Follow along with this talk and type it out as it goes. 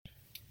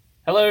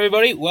Hello,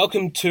 everybody.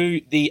 Welcome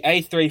to the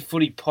A3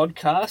 Footy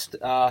Podcast.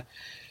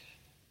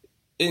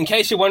 In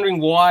case you're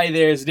wondering why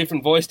there's a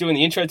different voice doing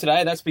the intro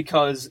today, that's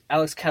because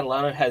Alex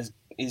Catalano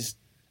is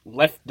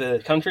left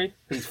the country.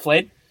 He's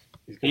fled.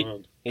 He's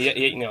gone.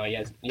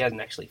 He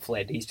hasn't actually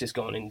fled. He's just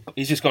gone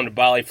to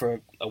Bali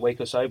for a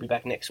week or so. He'll be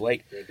back next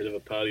week. Yeah, a bit of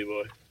a party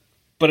boy.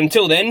 But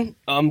until then,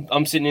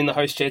 I'm sitting in the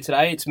host chair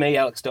today. It's me,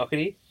 Alex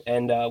Doherty,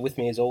 and with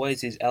me, as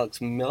always, is Alex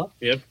Miller.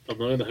 Yep, I'm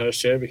not in the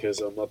host chair because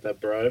I'm not that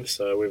brave,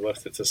 so we've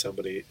left it to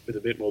somebody with a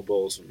bit more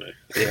balls than me.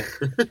 Yeah.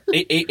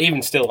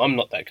 Even still, I'm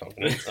not that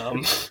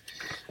confident.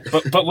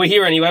 But we're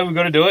here anyway. We've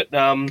got to do it.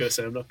 Gotta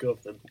say I'm not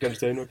confident. Got to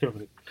say not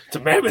confident. It's a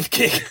mammoth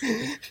kick.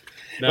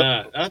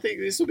 Nah, I think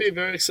this will be a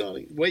very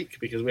exciting week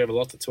because we have a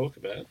lot to talk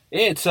about.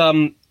 Yeah,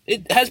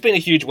 it has been a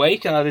huge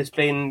week. There's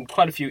been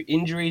quite a few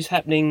injuries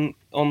happening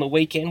on the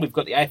weekend. We've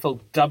got the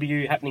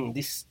AFLW happening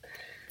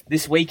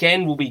this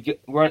weekend. We'll be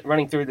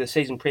running through the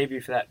season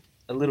preview for that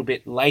a little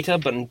bit later.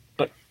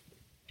 But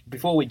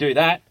before we do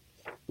that,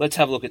 let's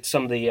have a look at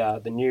some of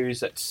the news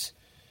that's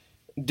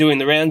doing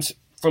the rounds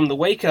from the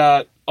week.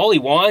 Ollie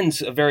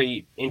Wines, a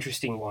very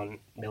interesting one,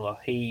 Miller.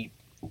 He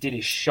did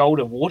his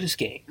shoulder water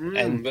skiing.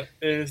 But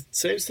it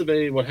seems to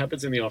be what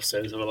happens in the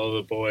off-season. A lot of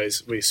the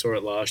boys, we saw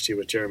it last year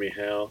with Jeremy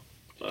Howe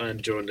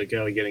and Jordan De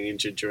Goey getting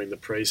injured during the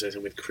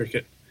pre-season with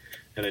cricket.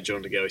 And then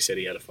Jordan De Goey said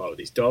he had a fight with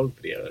his dog,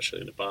 but he had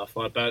actually in a bar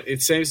fight. But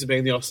it seems to be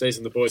in the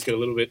off-season the boys get a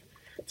little bit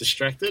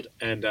distracted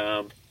and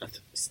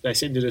they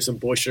seem to do some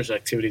boisterous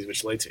activities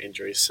which lead to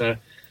injuries. So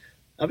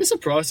I'd be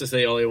surprised to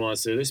see Ollie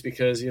Wines do this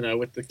because,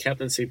 with the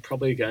captaincy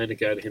probably going to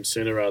go to him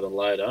sooner rather than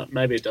later,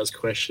 maybe it does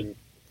question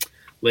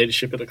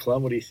leadership at the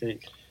club. What do you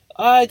think?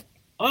 I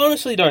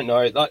honestly don't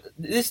know. Like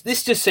this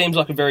just seems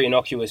like a very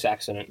innocuous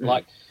accident.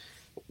 Like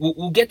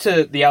we'll get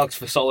to the Alex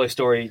Fasolo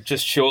story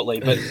just shortly,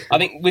 but I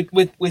think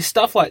with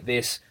stuff like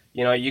this,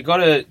 you got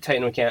to take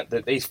into account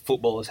that these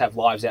footballers have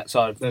lives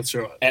outside. That's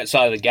right.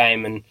 Outside of the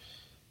game, and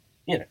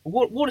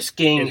water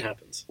skiing. It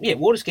happens. Yeah,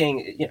 water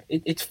skiing.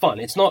 It's fun.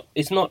 It's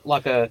not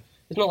like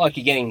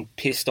you're getting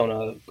pissed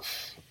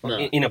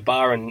in a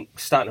bar and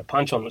starting to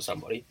punch onto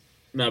somebody.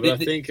 No, but I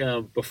think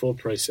before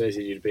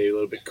pre-season you'd be a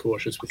little bit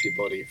cautious with your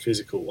body,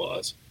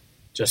 physical-wise,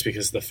 just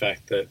because of the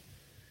fact that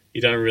you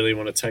don't really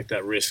want to take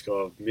that risk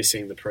of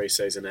missing the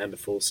pre-season and the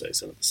full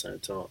season at the same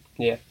time.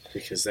 Yeah.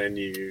 Because then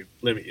you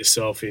limit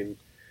yourself in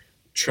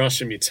trust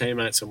from your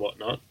teammates and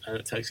whatnot, and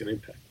it takes an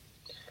impact.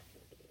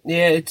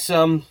 Yeah, it's...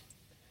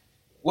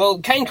 Well,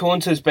 Kane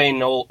Corns has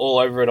been all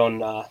over it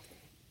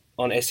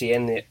on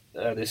SEN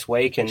this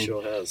week, and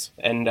sure has.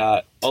 And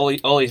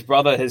Ollie's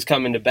brother has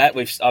come into bat.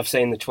 I've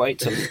seen the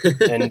tweets,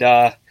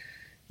 and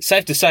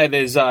safe to say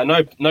there's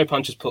no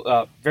punches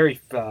pulled.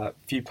 Very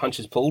few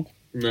punches pulled.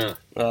 No,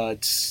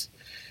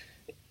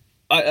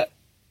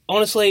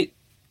 honestly,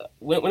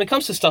 when it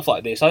comes to stuff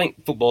like this, I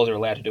think footballers are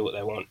allowed to do what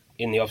they want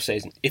in the off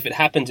season. If it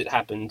happens, it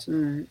happens.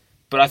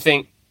 But I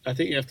think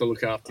you have to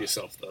look after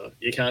yourself though.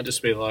 You can't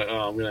just be like,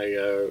 I'm going to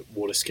go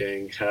water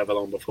skiing however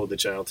long before the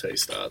JLT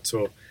starts,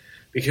 or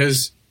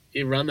because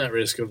you run that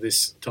risk of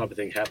this type of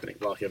thing happening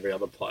like every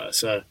other player.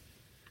 So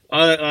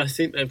I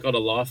think they've got a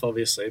life,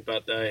 obviously,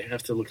 but they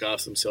have to look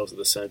after themselves at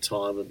the same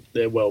time and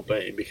their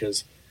well-being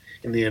because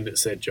in the end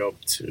it's their job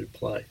to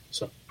play.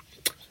 So,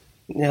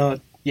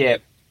 yeah,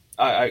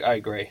 I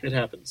agree. It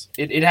happens.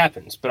 It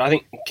happens, but I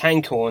think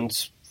Kane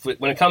Corns,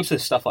 when it comes to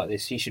stuff like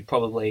this, he should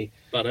probably...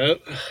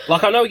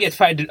 Like, I know he gets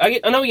paid. I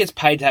know he gets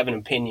paid to have an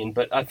opinion,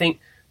 but I think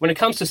when it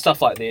comes to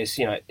stuff like this,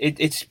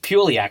 it's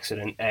purely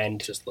accident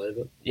and just leave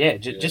it. Yeah,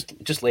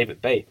 just leave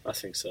it be. I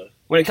think so.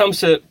 When it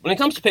comes to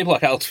people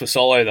like Alex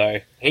Fasolo,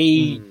 though,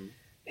 he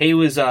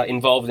was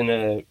involved in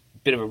a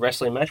bit of a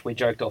wrestling match. We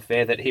joked off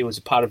there that he was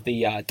a part of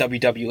the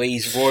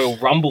WWE's Royal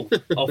Rumble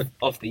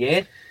off the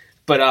air,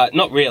 but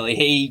not really.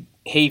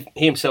 He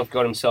himself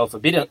got himself a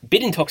bit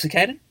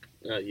intoxicated.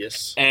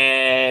 Yes.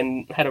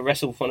 And had a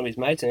wrestle with one of his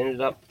mates and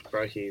ended up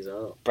breaking his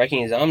arm.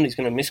 And he's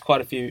going to miss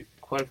quite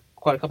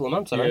a couple of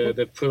months, I reckon. Yeah,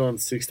 they've put on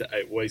 6 to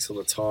 8 weeks on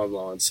the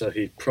timeline, so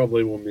he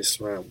probably will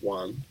miss round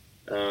 1.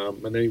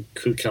 And then he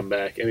could come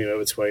back anywhere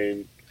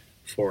between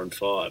 4 and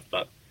 5.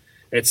 But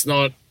it's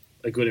not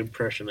a good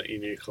impression at your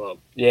new club.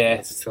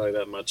 Yeah. To tell you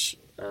that much.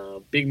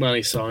 Big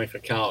money signing for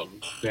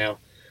Carlton. Now,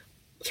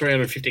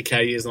 350k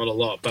a year is not a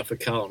lot, but for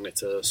Carlton,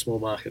 it's a small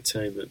market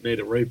team that need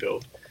a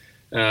rebuild.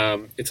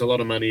 It's a lot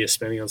of money you're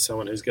spending on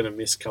someone who's going to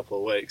miss a couple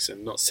of weeks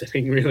and not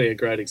setting really a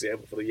great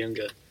example for the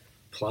younger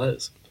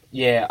players.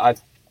 Yeah,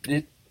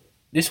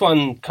 this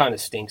one kind of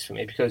stinks for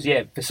me because,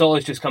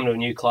 Fasolo's just come to a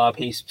new club.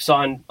 He's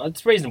signed...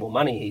 It's reasonable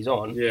money he's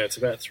on. Yeah, it's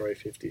about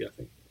 350, I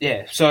think.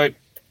 Yeah, so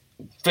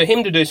for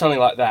him to do something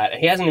like that,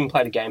 he hasn't even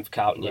played a game for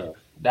Carlton yet.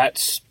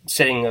 That's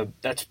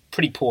that's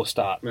pretty poor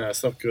start. No,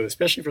 it's not good,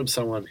 especially from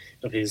someone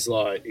of his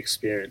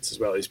experience as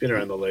well. He's been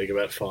around the league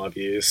about 5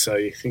 years, so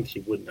you think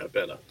he would know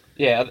better.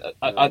 Yeah,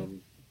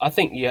 I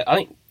think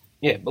a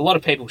lot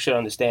of people should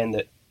understand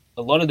that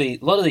a lot of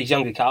these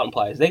younger Carlton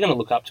players, they're going to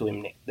look up to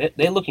him.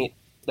 They're looking at...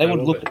 They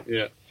would look at...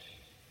 Yeah.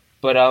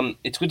 But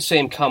it's good to see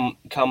him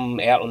come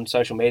out on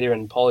social media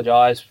and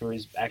apologise for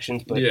his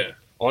actions. But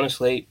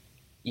honestly,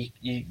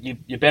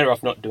 you're better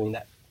off not doing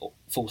that.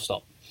 Full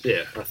stop.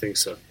 Yeah, I think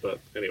so. But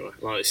anyway,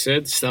 like I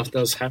said, stuff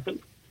does happen.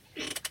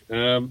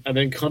 And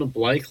then Connor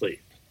Blakely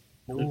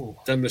Ooh.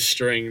 done the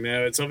string.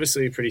 Now, it's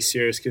obviously pretty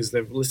serious because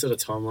they've listed a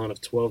timeline of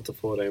 12 to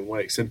 14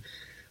 weeks. And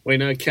we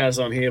know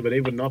Kaz on here, but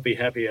he would not be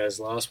happy as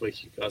last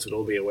week. You guys would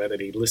all be aware that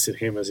he listed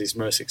him as his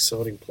most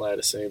exciting player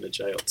to see in the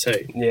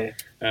JLT.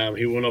 Yeah.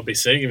 He will not be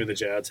seeing him in the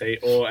JLT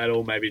or at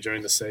all maybe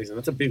during the season.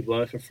 That's a big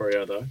blow for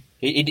Freo, though.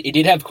 He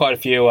did have quite a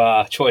few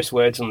choice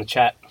words on the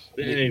chat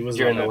He was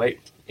during not the happy.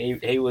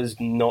 week. He was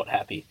not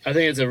happy. I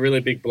think it's a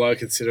really big blow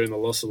considering the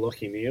loss of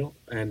Lachie Neale,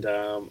 and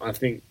I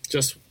think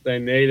just they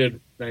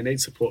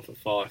need support for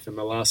Fife, and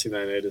the last thing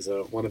they need is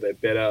one of their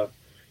better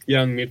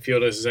young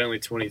midfielders who's only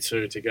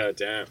 22 to go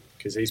down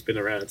because he's been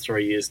around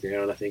 3 years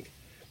now, and I think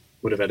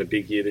would have had a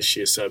big year this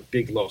year. So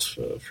big loss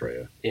for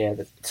Freo. Yeah,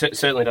 that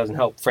certainly doesn't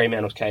help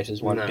Fremantle's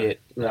cases one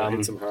bit.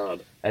 Hits them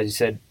hard. As you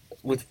said,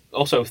 with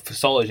for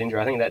Solo's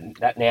injury, I think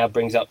that now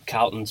brings up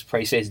Carlton's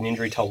pre-season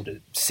injury total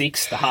to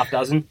 6, the half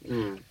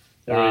dozen.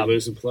 They were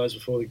losing players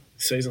before the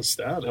season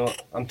started. Well,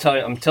 I'm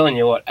telling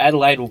you what,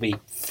 Adelaide will be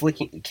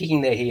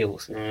kicking their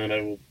heels.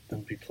 They'll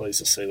be pleased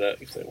to see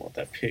that if they want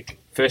that pick.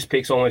 First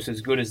pick's almost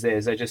as good as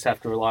theirs. They just have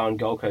to rely on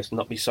Gold Coast and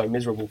not be so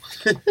miserable.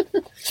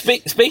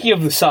 Speaking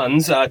of the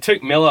Suns,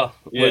 Tuke Miller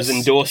was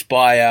endorsed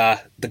by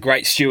the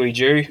great Stewie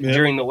Jew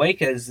during the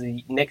week as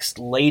the next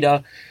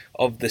leader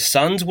of the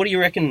Suns. What do you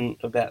reckon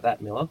about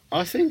that, Miller?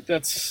 I think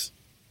that's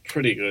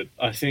pretty good.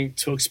 I think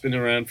Took's been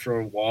around for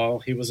a while.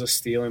 He was a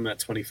steal in that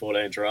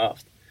 2014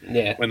 draft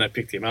when they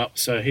picked him up.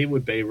 So he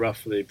would be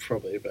roughly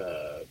probably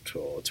about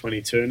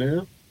 22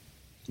 now.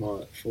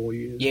 Like 4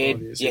 years,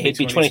 5 years. Yeah, he'd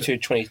be 22,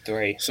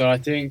 23. So I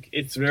think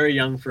it's very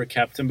young for a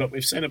captain, but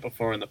we've seen it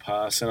before in the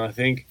past. And I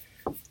think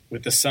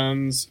with the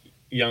Suns'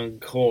 young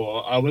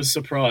core, I was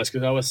surprised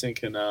because I was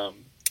thinking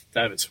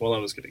David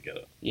Swallow was going to get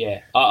it.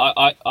 Yeah,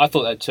 I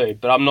thought that too,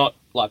 but I'm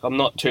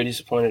not too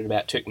disappointed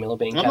about Tuke Miller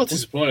being captain. I'm not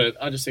disappointed.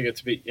 I just think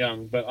it's a bit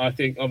young, but I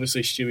think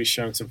obviously Stewie's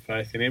shown some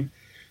faith in him.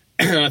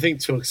 I think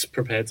Took's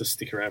prepared to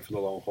stick around for the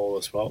long haul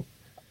as well.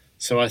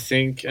 So I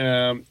think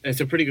it's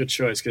a pretty good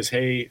choice because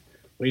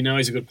we know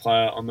he's a good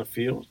player on the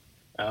field.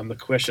 The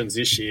questions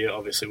this year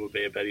obviously will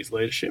be about his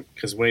leadership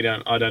because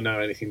I don't know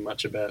anything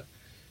much about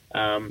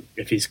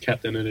if he's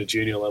captain at a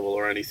junior level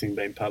or anything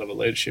being part of a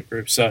leadership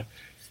group. So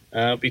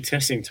it'll be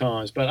testing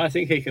times, but I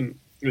think he can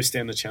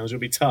withstand the challenge.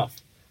 It'll be tough.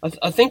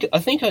 I think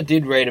I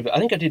did write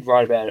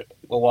about it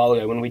a while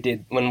ago when we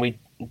did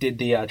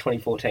the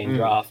 2014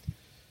 draft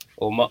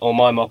or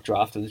my mock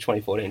draft of the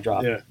 2014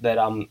 draft. Yeah. That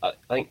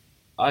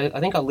I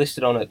think I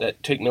listed on it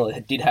that Tuke Miller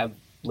did have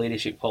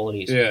leadership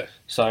qualities. Yeah.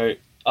 So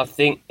I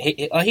think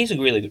he's a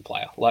really good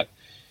player.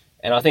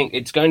 And I think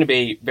it's going to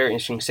be very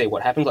interesting to see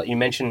what happens. Like you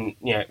mentioned,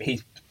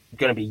 he's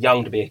going to be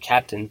young to be a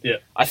captain. Yeah.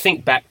 I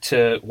think back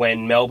to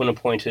when Melbourne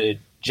appointed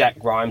Jack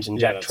Grimes and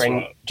Jack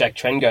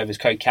Trengove as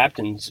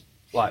co-captains.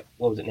 Like,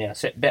 what was it now?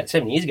 About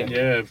 7 years ago.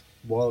 Yeah, a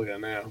while ago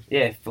now.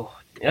 Yeah, it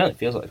only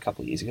feels like a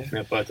couple of years ago.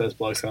 Now both those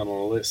blokes aren't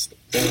on the list.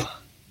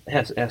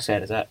 How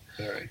sad is that?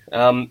 Very.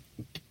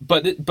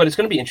 But it's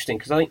going to be interesting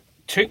because I think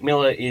Tuke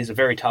Miller is a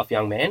very tough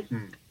young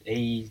man.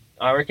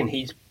 I reckon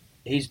he's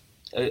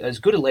as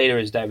good a leader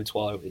as David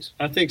Swallow is.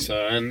 I think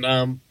so, and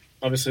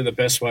obviously the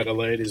best way to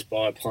lead is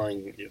by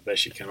playing your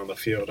best you can on the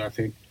field. I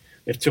think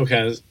if Took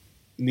has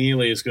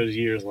nearly as good a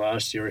year as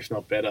last year, if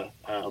not better,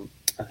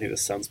 I think the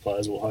Suns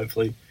players will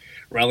hopefully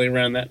rally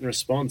around that and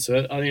respond.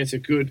 So I think it's a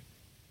good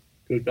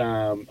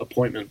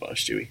appointment by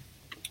Stewie.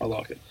 I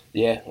like it.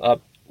 Yeah.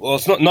 Well,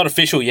 it's not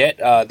official yet.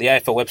 The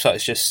AFL website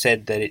has just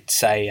said that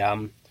it's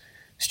a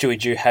Stewie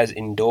Jew has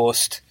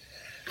endorsed.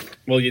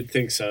 Well, you'd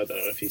think so,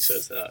 though, if he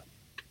says that.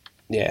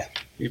 Yeah.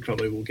 He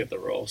probably will get the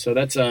role. So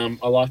that's I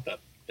like that.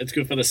 It's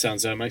good for the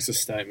Suns, though. It makes a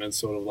statement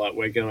sort of like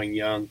we're going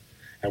young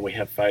and we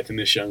have faith in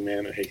this young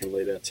man that he can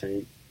lead our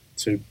team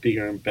to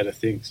bigger and better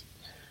things.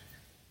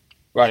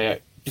 Rightio.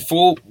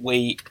 Before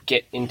we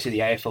get into the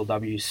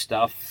AFLW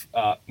stuff,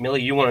 Miller,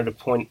 you wanted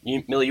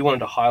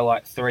to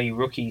highlight 3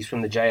 rookies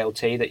from the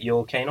JLT that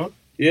you're keen on?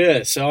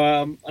 Yeah, so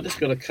I just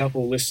got a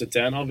couple listed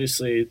down.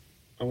 Obviously,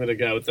 I'm going to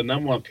go with the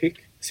number 1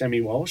 pick, Sammy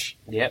Walsh.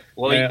 Yep.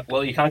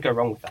 Well, you can't go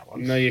wrong with that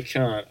one. No, you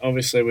can't.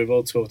 Obviously, we've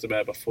all talked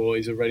about it before.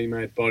 He's a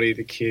ready-made body.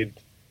 The kid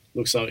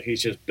looks like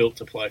he's just built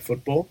to play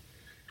football.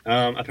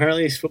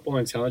 Apparently, his football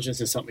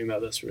intelligence is something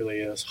that's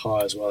really as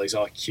high as well. His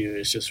IQ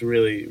is just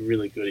really,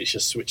 really good. He's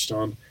just switched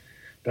on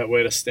about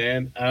where to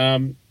stand.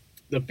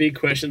 The big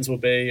questions will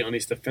be on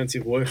his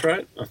defensive work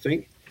rate, I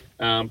think.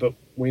 But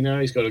we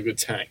know he's got a good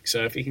tank.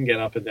 So if he can get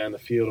up and down the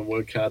field and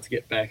work hard to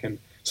get back and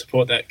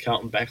support that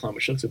Carlton backline,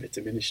 which looks a bit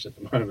diminished at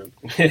the moment,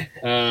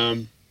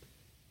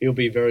 he'll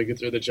be very good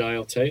through the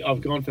JLT.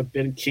 I've gone for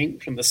Ben King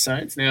from the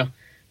Saints. Now,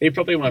 he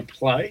probably won't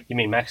play. You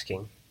mean Max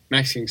King?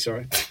 Max King,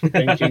 sorry.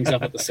 Ben King's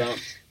up at the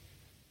Suns.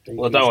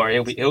 Well, don't worry,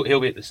 he'll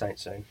be at the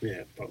Saints soon.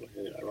 Yeah, probably.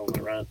 Anyway, wrong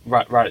way around.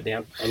 Write it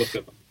down. I looked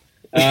at them.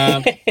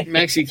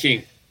 Maxi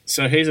King.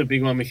 So he's a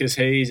big one because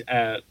he's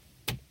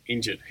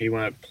injured. He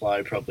won't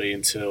play probably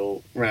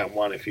until round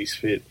 1 if he's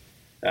fit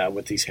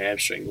with his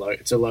hamstring.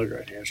 It's a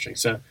low-grade hamstring.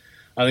 So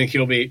I think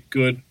he'll be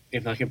good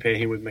if I compare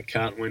him with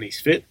McCartan when he's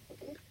fit.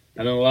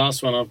 And then the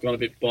last one, I've gone a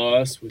bit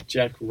biased with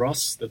Jack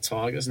Ross, the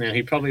Tigers. Now,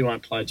 he probably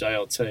won't play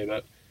JLT,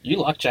 but You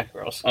like Jack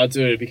Ross? I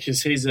do,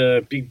 because he's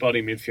a big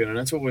body midfielder, and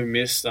that's what we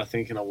missed, I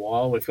think, in a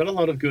while. We've got a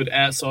lot of good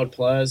outside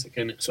players that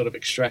can sort of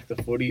extract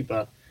the footy,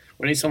 but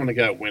we need someone to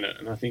go win it.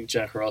 And I think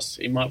Jack Ross,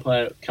 he might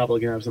play a couple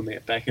of games on the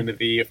back end of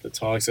the year if the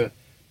Tigers are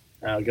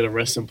going to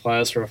rest some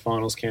players for a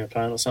finals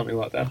campaign or something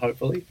like that,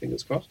 hopefully,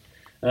 fingers crossed.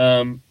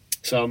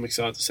 So I'm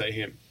excited to see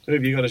him. Who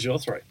have you got as your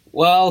three?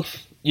 Well,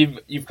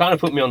 you've kind of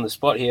put me on the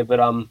spot here, but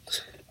I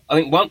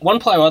think one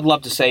player I'd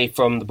love to see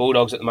from the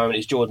Bulldogs at the moment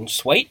is Jordan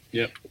Sweet.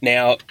 Yep.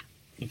 Now,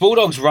 the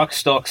Bulldogs' ruck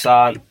stocks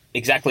aren't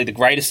exactly the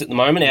greatest at the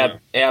moment.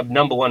 Our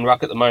number one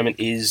ruck at the moment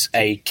is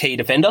a key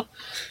defender.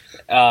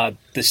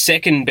 The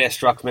second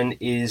best ruckman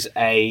is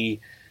a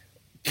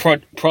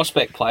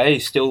prospect player.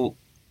 He's still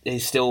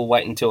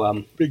waiting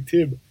to Big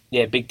Tim.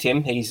 Yeah, Big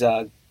Tim. He's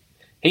still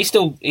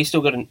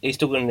going to need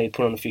to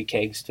put on a few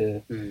kegs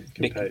to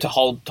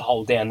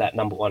hold down that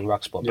number one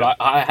ruck spot. Yeah. But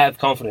I have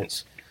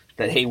confidence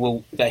that he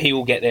will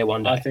get there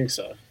one day. I think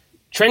so.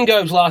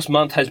 Trengove's last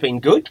month has been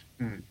good.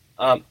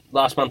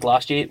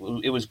 Last year,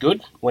 it was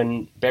good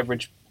when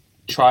Beveridge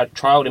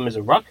trialled him as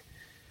a ruck.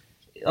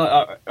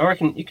 I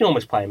reckon you can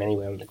almost play him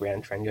anywhere on the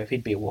ground, Trengove.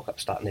 He'd be a walk-up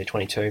start in there,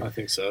 22. I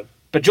think so.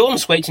 But Jordan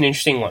Sweet's an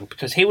interesting one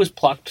because he was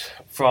plucked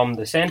from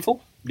the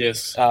Sandful.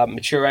 Yes.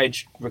 Mature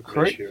age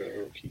recruit. Mature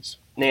rookies.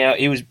 Now,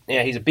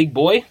 he's a big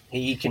boy.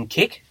 He can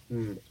kick.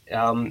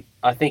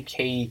 I think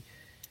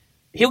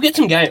he'll get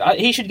some game.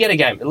 He should get a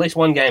game, at least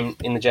one game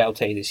in the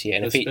JLT this year.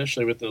 And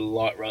especially with the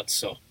light ruck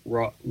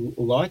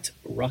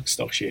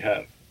stocks you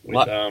have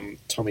with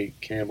Tommy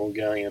Campbell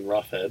going and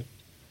Roughhead.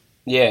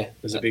 Yeah,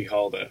 there's a big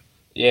hole there.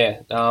 Yeah.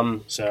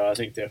 So I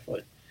think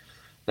definitely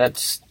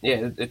it's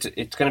going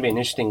to be an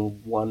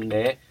interesting one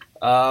there.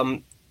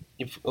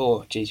 You've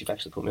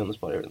actually put me on the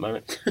spot here at the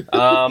moment.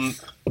 I'm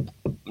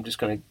just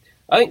going to.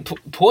 I think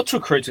Port's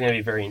recruits are going to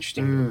be very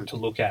interesting to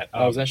look at.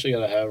 I was actually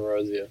going to have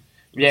Rosie.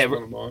 Yeah,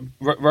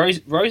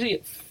 Rosie's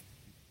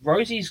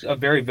a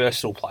very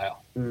versatile player,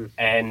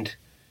 and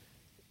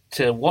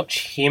to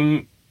watch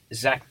him,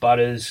 Zach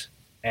Butters,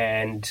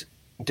 and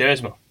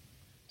Xavier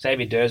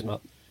Dersma,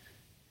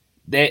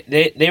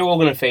 they're all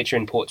going to feature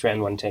in Port's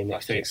round one team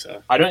next year. I think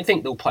so. I don't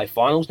think they'll play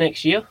finals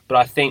next year, but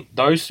I think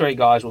those three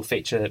guys will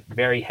feature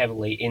very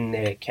heavily in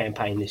their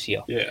campaign this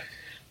year. Yeah.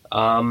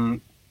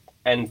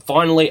 And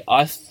finally,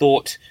 I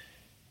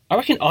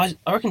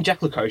reckon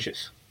Jack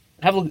Lukosius.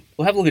 We'll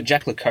have a look at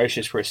Jack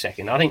Lukosius for a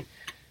second. I think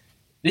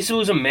this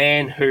was a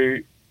man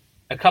who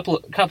a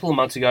couple of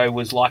months ago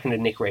was likened to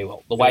Nick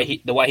Rewalt.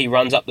 The way he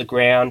runs up the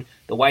ground,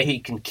 the way he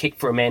can kick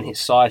for a man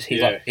his size.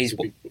 He's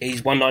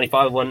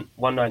 195,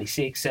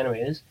 196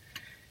 centimeters.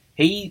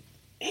 He's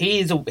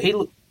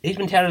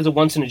been touted as a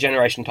once in a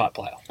generation type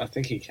player. I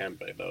think he can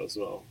be though as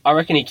well. I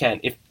reckon he can.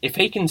 If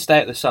he can stay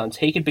at the Suns,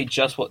 he could be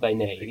just what they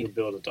need. He can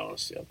build a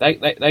dynasty.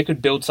 They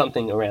could build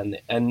something around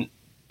there. And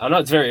I know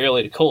it's very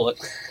early to call it,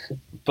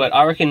 but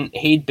I reckon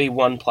he'd be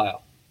one player.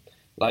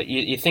 Like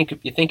you think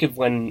of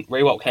when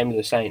Rewalt came to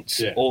the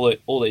Saints all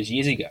those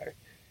years ago,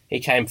 he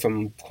came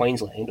from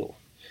Queensland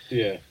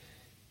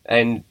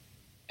and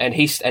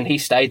he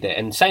stayed there,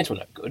 and Saints were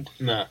no good.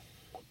 Nah.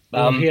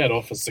 He had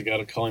offers to go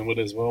to Collingwood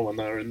as well when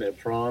they were in their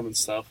prime and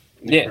stuff.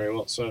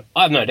 So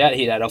I have no doubt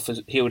he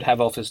would have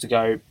offers to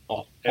go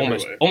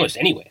almost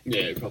anywhere.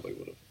 Yeah, he probably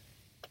would have.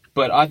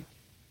 But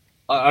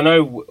I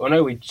know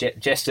we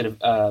jested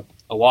a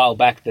while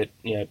back that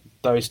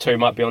those two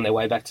might be on their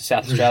way back to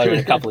South Australia in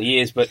a couple of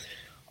years, but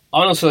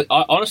I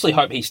honestly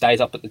hope he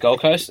stays up at the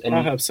Gold Coast. And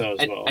I hope so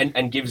as well.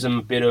 And gives them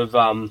a bit of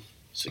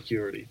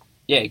security.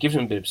 Yeah, it gives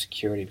them a bit of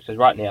security because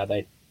right now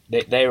they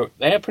are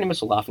pretty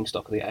much a laughing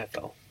stock of the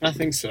AFL. I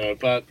think so,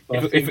 but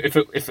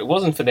if it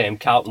wasn't for them,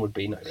 Carlton would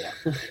be no doubt.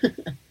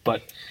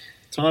 But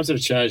times have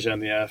changed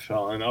in the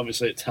AFL, and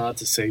obviously it's hard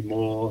to see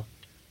more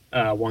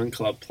one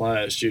club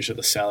players due to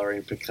the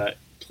salary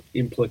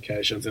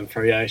implications and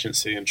free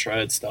agency and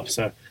trade stuff.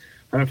 So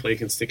hopefully he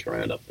can stick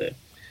around up there.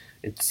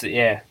 It's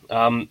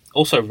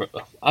also,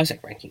 Isaac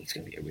Ranking is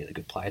going to be a really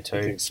good player too.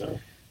 I think so.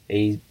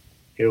 He'll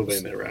be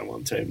in their round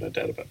one team, no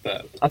doubt about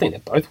that. I think they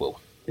both will.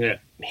 Yeah,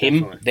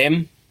 him, definitely.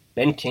 Them,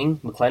 Ben King,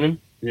 McLennan.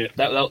 Yeah,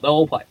 they'll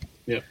all play.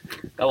 Yeah,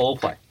 they'll all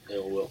play. They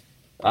all will.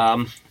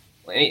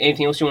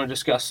 Anything else you want to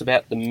discuss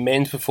about the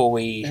men's before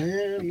we?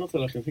 Not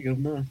that I can think of.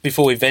 No.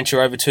 Before we venture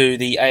over to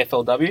the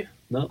AFLW.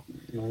 No,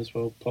 might as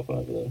well pop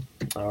over there.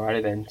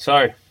 Alrighty then.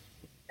 So,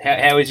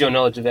 how is your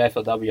knowledge of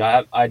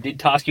AFLW? I did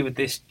task you with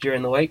this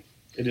during the week.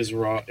 It is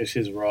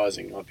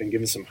rising. I've been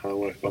given some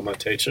homework by my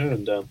teacher,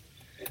 and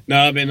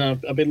I've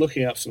been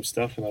looking up some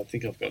stuff, and I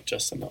think I've got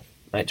just enough.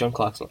 Mate, John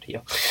Clark's not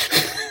here.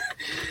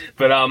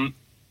 But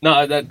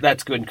no,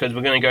 that's good because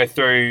we're going to go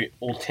through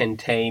all 10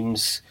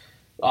 teams.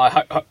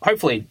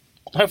 Hopefully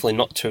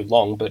not too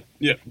long, but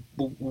yeah,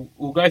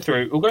 we'll go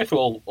through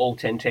all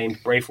 10 teams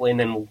briefly, and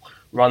then we'll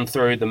run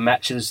through the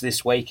matches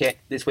this weekend.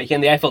 The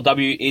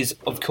AFLW is,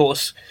 of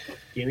course,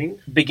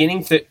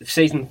 beginning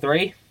season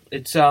 3.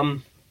 It's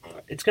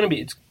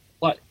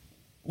like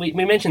we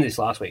mentioned this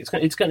last week.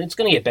 It's going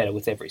to get better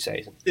with every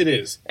season. It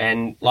is.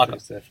 And like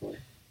definitely.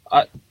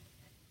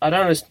 I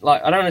don't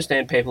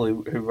understand people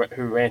who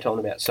rant on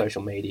about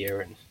social media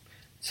and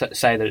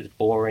say that it's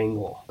boring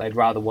or they'd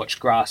rather watch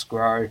grass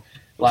grow.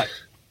 Like,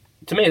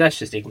 to me, that's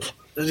just ignorant.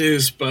 It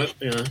is, but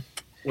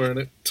we're in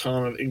a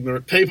time of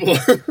ignorant people.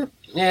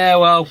 Yeah,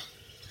 well,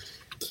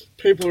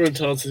 people are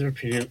entitled to their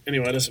opinion.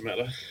 Anyway, it doesn't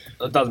matter.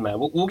 it doesn't matter.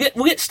 We'll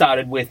get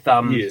started with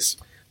Yes.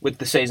 with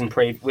the season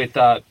with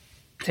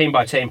team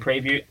by team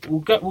preview.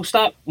 We'll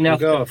start now. We'll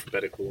go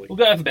alphabetically. We'll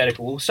go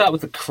alphabetical. We'll start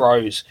with the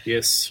Crows.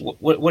 Yes.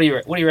 What do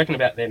you reckon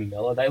about them,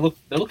 Miller? They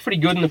look pretty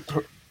good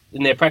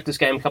in their practice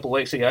game a couple of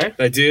weeks ago.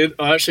 They did.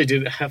 I actually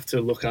did have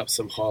to look up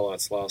some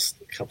highlights last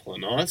couple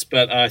of nights,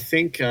 but I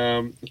think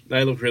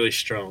they look really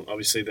strong.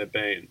 Obviously, they've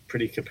been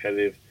pretty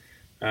competitive.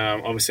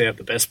 Obviously, they have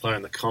the best player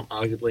in the comp,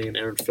 arguably, in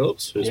Aaron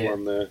Phillips, who's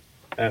won the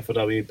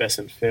AFLW Best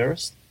and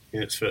Fairest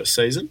in its first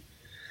season.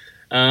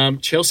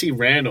 Chelsea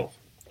Randall.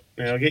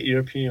 Now, I'll get your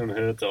opinion on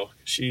her, Doc.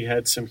 She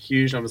had some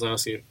huge numbers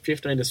last year: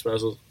 15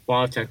 disposals,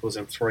 5 tackles,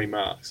 and 3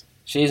 marks.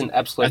 She's an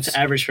absolute... That's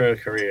average for her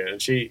career,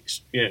 and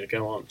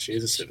go on. She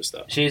is a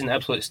superstar. She's an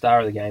absolute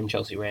star of the game,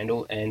 Chelsea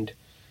Randall, and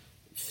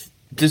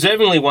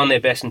deservingly won their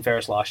Best and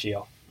Fairest last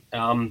year.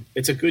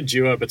 It's a good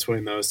duo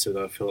between those two,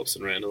 though, Phillips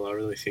and Randall. I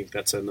really think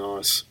that's a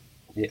nice...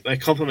 Yeah. They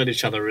complement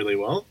each other really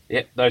well.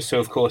 Yep, those two,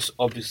 of course,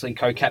 obviously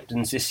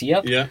co-captains this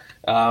year. Yeah.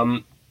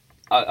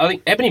 I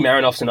think Ebony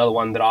Marinoff's another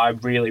one that I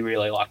really,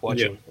 really like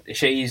watching. Yep.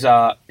 She's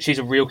a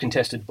real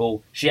contested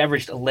bull. She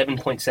averaged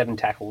 11.7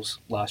 tackles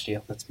last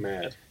year. That's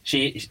mad.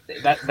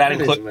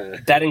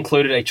 That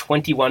included a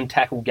 21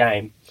 tackle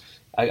game.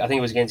 I think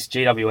it was against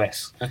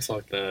GWS. That's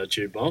like the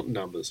Jude Bolton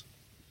numbers.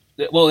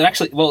 Well,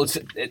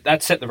 that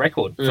set the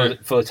record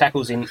for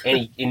tackles in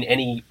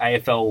any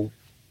AFL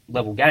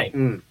level game.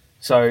 Mm.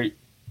 So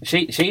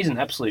she's an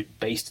absolute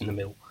beast in the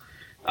middle.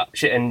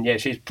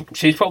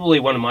 She's probably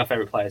one of my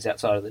favourite players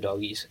outside of the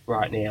Doggies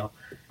right now.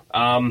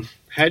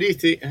 How do you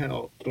think?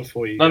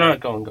 Before you go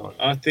on.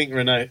 I think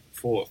Renee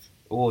fourth.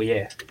 Oh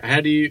yeah.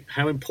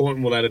 How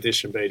important will that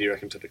addition be? Do you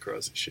reckon to the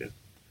Crows this year?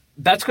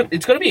 It's going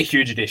to be a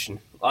huge addition.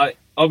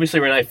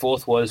 Obviously, Renee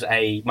Forth was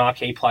a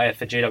marquee player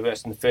for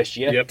GWS in the first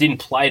year. Yep. Didn't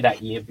play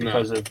that year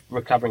because of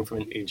recovering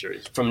from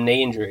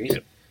knee injuries.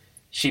 Yep.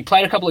 She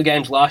played a couple of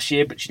games last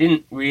year, but she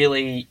didn't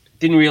really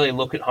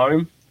look at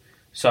home.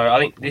 So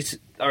I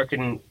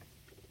reckon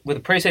with a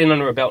pre-season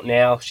under her belt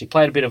now, she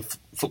played a bit of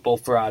football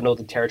for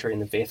Northern Territory in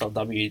the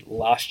VFLW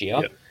last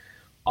year. Yep.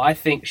 I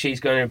think she's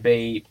going to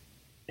be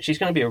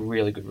a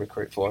really good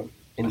recruit for them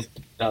in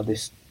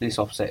this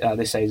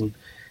season.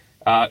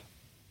 There are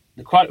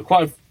quite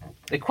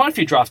a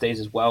few draftees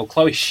as well.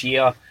 Chloe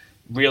Shear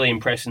really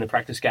impressed in the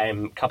practice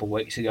game a couple of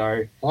weeks ago.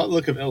 I like the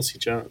look of Elsie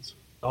Jones.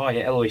 Oh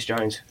yeah, Eloise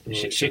Jones. I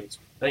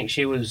think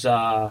she was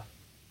their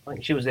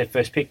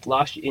first pick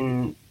last year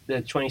in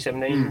the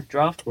 2017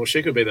 draft. Well,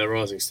 she could be their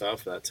rising star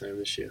for that team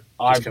this year.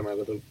 Come out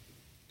of the...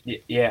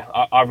 Yeah,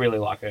 I really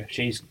like her.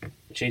 She's going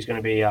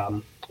to be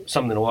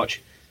something to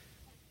watch.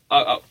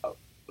 How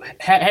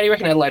do you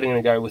reckon Adelaide are going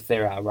to go with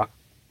their ruck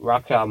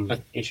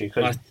issue?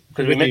 Because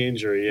the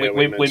injury,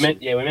 we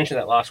mentioned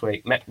that last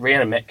week.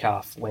 Rhiannon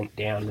Metcalf went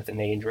down with a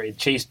knee injury.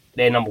 She's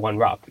their number one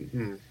ruck.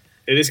 Mm-hmm.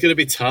 It is going to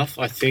be tough.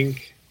 I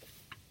think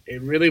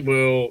it really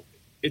will.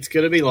 It's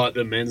going to be like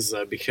the men's,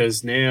 though,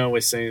 because now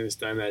we're seeing this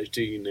day and age,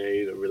 do you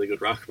need a really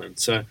good ruckman?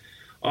 So,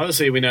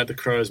 obviously, we know the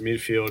Crows'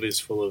 midfield is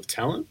full of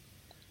talent,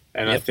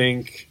 and I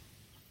think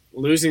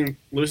losing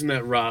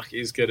that ruck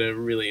is going to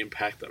really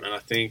impact them. And I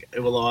think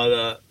they'll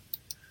either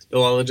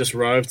just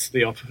rove to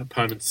the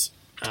opponent's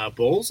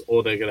balls,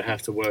 or they're going to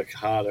have to work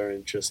harder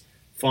and just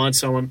find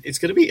someone. It's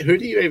going to be, who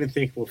do you even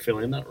think will fill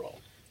in that role?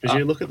 Because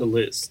you look at the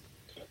list.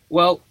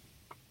 Well,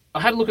 I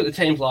had a look at the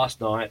teams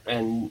last night,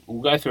 and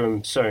we'll go through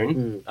them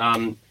soon.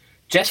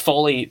 Jess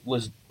Foley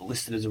was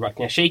listed as a ruck.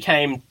 Now, she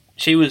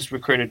was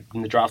recruited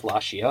in the draft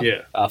last year.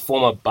 Yeah.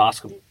 Former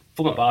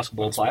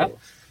basketball player.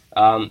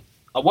 I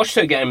watched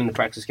her game in the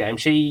practice game.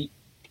 She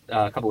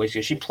a couple of weeks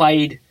ago. She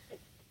played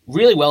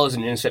really well as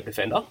an intercept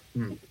defender.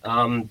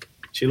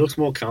 She looks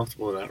more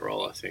comfortable in that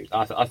role, I think.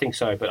 I think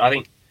so, but I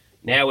think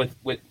now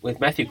with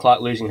Matthew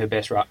Clark losing his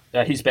best ruck,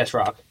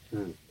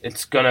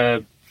 it's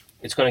gonna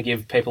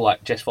give people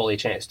like Jess Foley a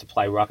chance to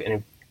play ruck, and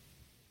if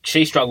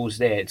she struggles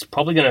there, it's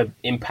probably going to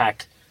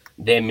impact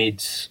their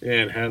mids.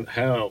 Yeah, and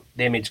how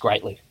their mids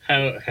greatly.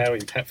 How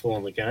impactful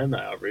on the game they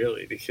are,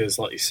 really, because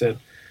like you said,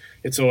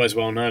 it's always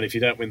well known if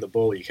you don't win the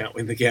ball, you can't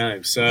win the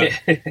game. So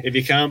if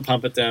you can't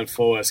pump it down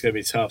forward, it's going to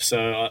be tough. So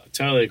I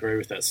totally agree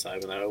with that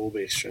statement. Though it will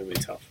be extremely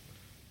tough.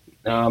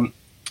 What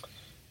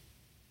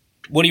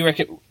do you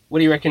reckon? What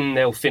do you reckon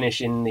they'll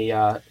finish in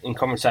the in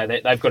Conference A?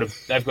 They've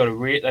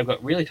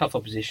got really tough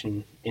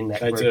opposition in that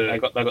group.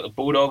 They've got the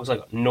Bulldogs, they've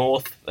got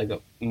North, they've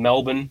got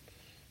Melbourne,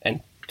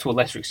 and to a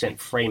lesser extent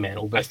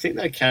Fremantle. But I think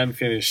they can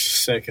finish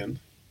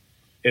second.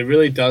 It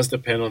really does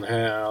depend on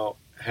how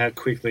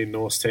quickly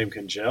North's team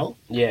can gel.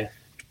 Yeah,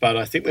 but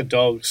I think the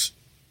Dogs.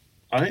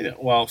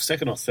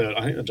 Second or third.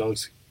 I think the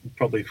Dogs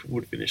probably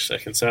would finish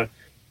second. So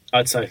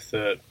I'd say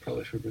third,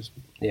 probably for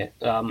Brisbane. Yeah,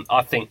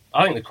 I think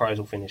the Crows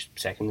will finish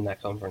second in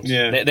that conference.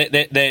 Yeah.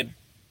 They're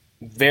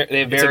very.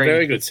 It's a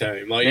very good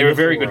team. Like, they're a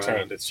very good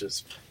team. It's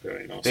just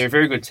very nice. They're a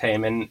very good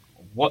team, and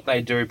what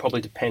they do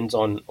probably depends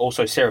on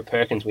also Sarah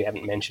Perkins. We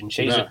haven't mentioned.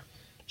 She's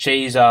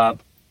a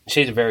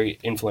very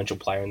influential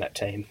player in that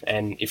team,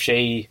 and if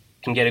she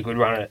can get a good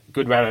run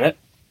at it,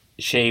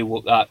 she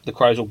will. The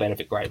Crows will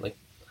benefit greatly.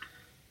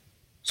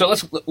 So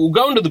we'll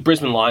go into the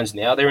Brisbane Lions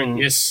now. They're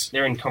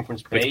in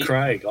Conference B. With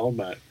Craig, old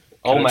mate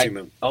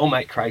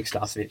Craig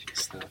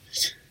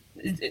Starcevich.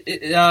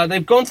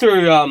 They've gone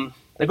through.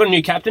 They've got a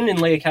new captain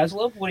in Leah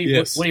Kaslov. What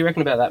do you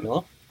reckon about that,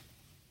 Miller?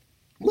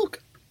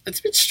 Look, it's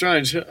a bit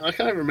strange. I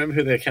can't remember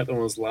who their captain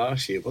was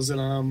last year. Was it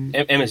Emma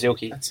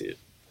Zielke? That's it.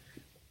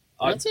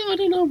 I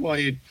don't know why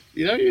you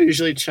don't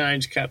usually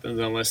change captains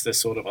unless they're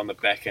sort of on the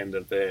back end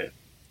of their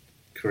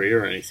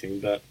career or anything.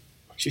 But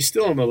she's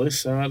still on the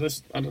list, so I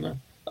don't know.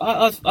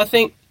 I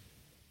think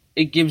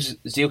it gives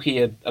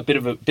Zielke a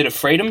bit of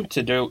freedom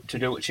to do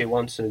what she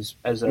wants as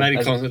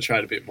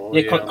concentrate a bit more.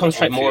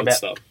 Concentrate more about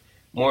stuff.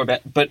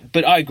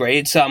 But I agree.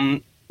 It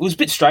was a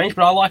bit strange,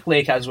 but I like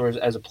Leah Kaslov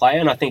as a player,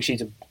 and I think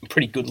she's a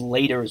pretty good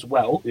leader as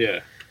well. Yeah.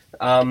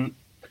 Lauren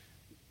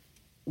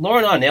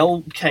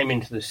Arnell came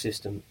into the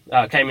system.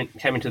 Came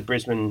into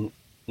Brisbane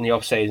in the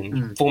off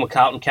season. Former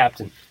Carlton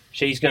captain.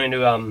 She's going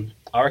to.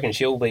 I reckon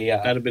she'll be.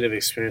 Add a bit of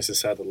experience to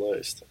say the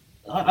least.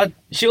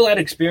 She'll add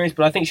experience,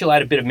 but I think she'll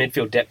add a bit of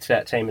midfield depth to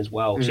that team as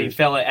well. She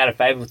fell out of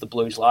favour with the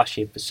Blues last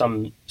year for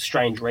some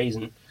strange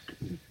reason.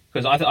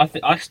 Because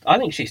I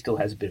think she still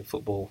has a bit of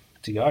football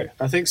to go.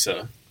 I think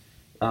so.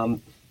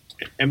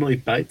 Emily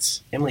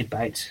Bates.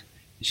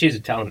 She's a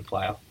talented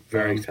player.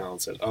 Very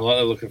talented. I like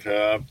the look of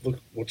her. I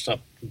watched up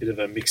a bit of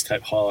her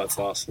mixtape highlights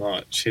last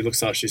night. She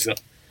looks like she's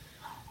got,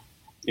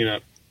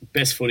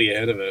 best footy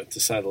ahead of her, to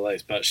say the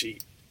least. But she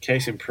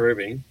keeps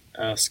improving.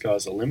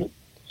 Sky's the limit.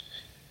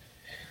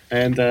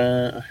 And,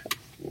 no,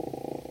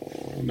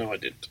 I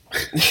didn't.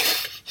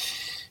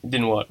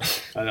 Didn't what?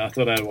 I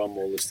thought I had one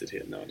more listed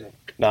here. No. No,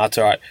 that's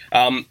all right.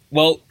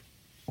 Well,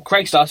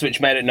 Craig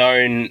Starcevich made it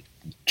known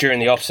during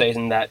the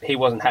off-season that he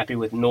wasn't happy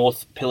with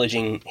North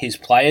pillaging his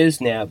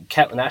players. Now,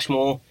 Caitlin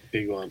Ashmore,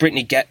 big one.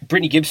 Brittany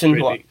Gibson,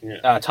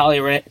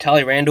 Talia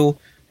Randall,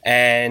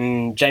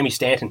 and Jamie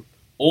Stanton.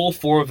 All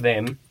four of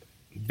them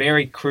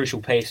very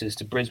crucial pieces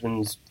to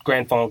Brisbane's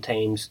grand final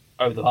teams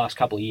over the last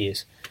couple of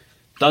years.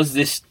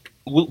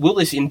 Will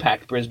this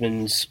impact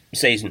Brisbane's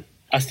season?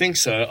 I think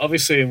so.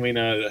 Obviously, we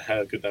know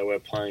how good they were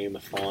playing in the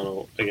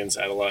final against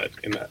Adelaide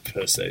in that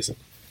first season.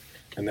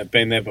 And they've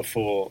been there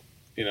before.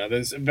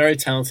 There's a very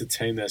talented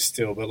team there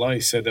still. But like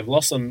you said, they've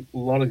lost a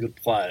lot of good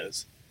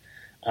players.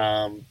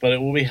 But it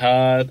will be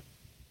hard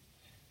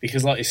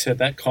because, like you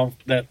said, are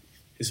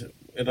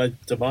they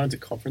divided into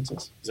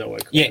conferences? Is that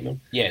what we're calling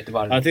them? Yeah,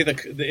 divided. I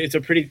think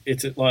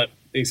it's like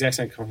the exact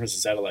same conference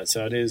as Adelaide.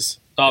 So it is.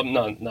 Oh,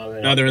 no.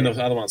 They're in the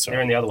other one, sorry.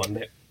 They're in the other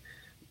one.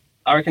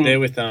 I reckon they're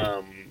with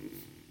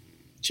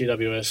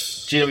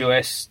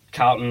GWS,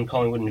 Carlton,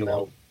 Collingwood, and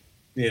Geelong.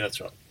 Yeah,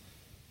 that's right.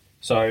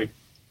 So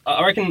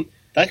I reckon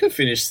they could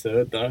finish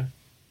third, though.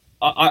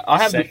 I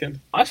have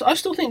second. I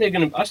still think they're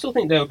going to. I still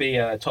think they'll be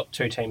a top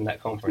two team in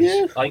that conference.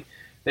 Yeah.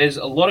 There's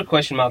a lot of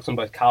question marks on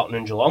both Carlton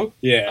and Geelong.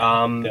 Yeah,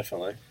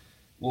 definitely.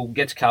 We'll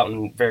get to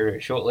Carlton very, very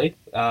shortly.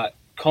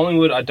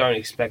 Collingwood, I don't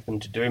expect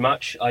them to do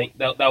much. I think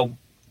they'll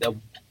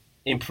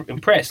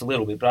impress a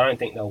little bit, but I don't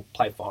think they'll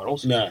play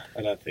finals. No,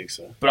 I don't think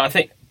so. But I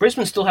think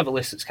Brisbane still have a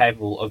list that's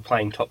capable of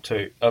playing top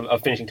two,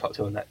 of finishing top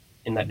two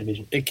in that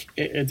division. It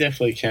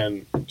definitely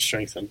can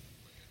strengthen.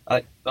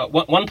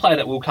 One player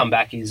that will come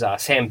back is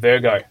Sam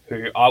Virgo,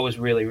 who I was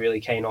really, really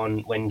keen on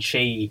when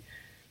she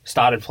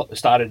started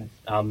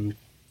a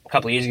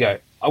couple of years ago.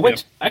 I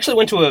actually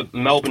went to a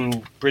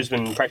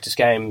Melbourne-Brisbane practice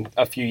game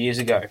a few years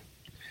ago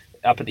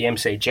up at the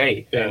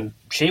MCG, and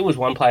she was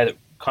one player that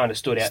kind of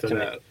stood out to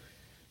me.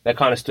 That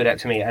kind of stood out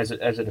to me as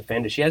a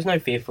defender. She has no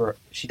fear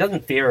she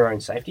doesn't fear her own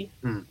safety,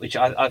 which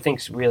I think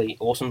is really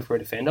awesome for a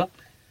defender.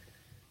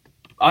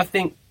 I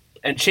think,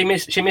 and she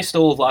missed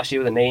all of last year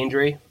with a knee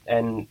injury,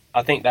 and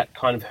I think that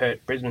kind of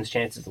hurt Brisbane's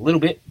chances a little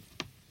bit.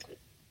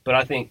 But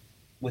I think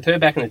with her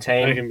back in the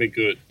team, they can be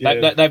good.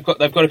 Yeah. They've got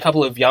a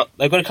couple of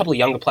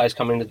younger players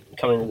coming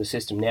into the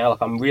system now.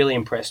 Like, I'm really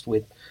impressed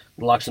with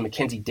the likes of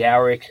Mackenzie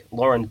Dowrick,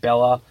 Lauren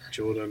Bella,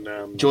 Jordan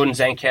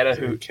Zanchetta,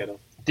 who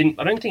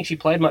I don't think she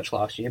played much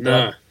last year.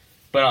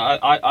 But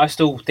I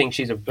still think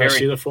she's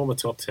she's a former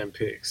top 10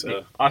 pick.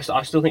 So I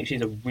still think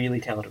she's a really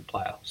talented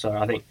player. So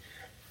I think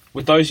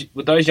with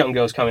those young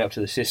girls coming up to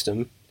the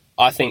system,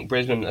 I think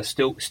Brisbane are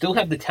still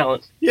have the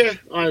talent. Yeah,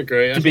 I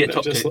agree. To be a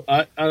top two.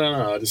 I don't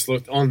know. I just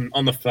looked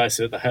on the face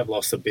of it. They have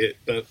lost a bit,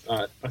 but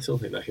I still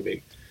think they can be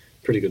a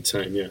pretty good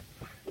team. Yeah.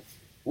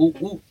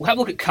 We'll have a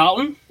look at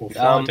Carlton. We'll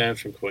fly down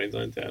from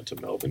Queensland down to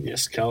Melbourne.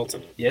 Yes,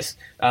 Carlton. Yes.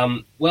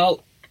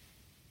 Well,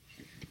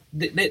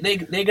 they're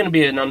going to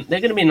be an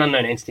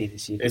unknown entity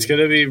this year. It's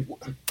going to be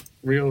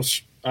real.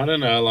 I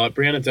don't know. Like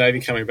Brianna Davey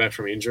coming back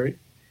from injury.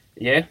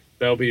 Yeah,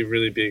 they'll be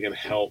really big and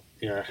help.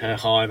 How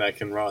high they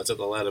can rise up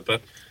the ladder.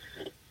 But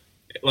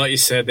like you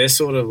said, they're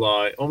sort of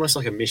like almost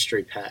like a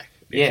mystery pack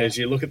because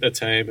you look at the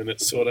team and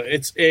it's sort of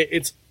it's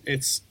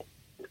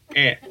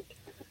They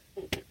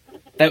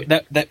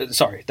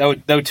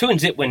were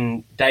 2-0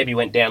 when Davey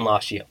went down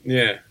last year.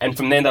 Yeah, and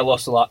from then they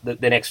lost a lot.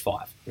 The next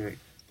 5.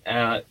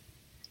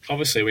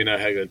 Obviously, we know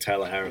how good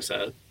Taylor Harris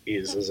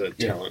is as a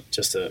talent,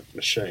 just a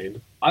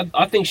machine.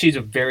 I think she's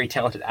a very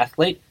talented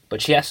athlete,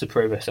 but she has to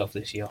prove herself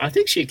this year. I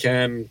think she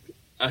can.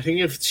 I think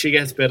if she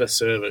gets better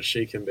service,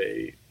 she can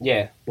be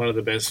one of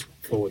the best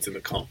forwards in the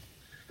comp.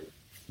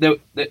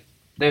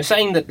 They're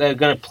saying that they're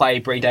going to play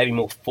Bree Davey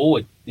more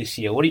forward this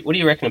year. What do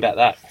you reckon about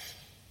that?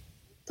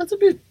 That's a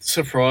bit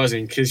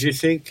surprising because you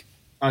think,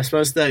 I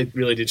suppose they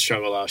really did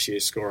struggle last year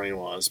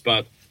scoring-wise,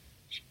 but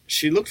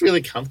she looked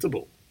really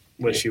comfortable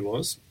where she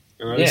was.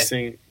 And I just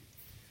think,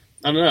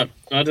 I don't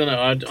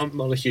know. I'm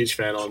not a huge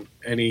fan on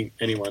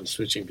anyone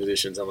switching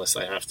positions unless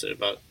they have to,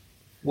 but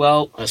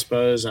I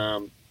suppose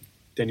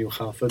Daniel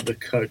Harford, the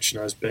coach,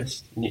 knows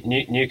best.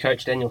 New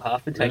coach Daniel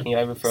Harford taking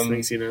over from...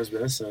 Thinks he knows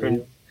best.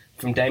 So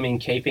from Damien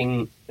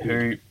Keeping,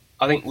 who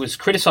I think was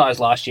criticised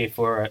last year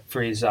for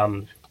his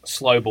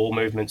slow ball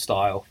movement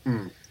style.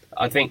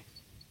 I think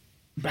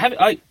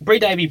Bree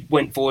Davey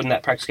went forward in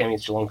that practice game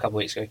against Geelong a couple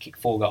of weeks ago, kicked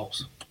 4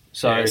 goals.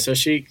 So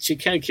she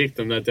can kick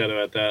them, no doubt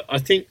about that. I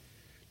think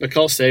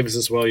Nicole Stevens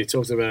as well, you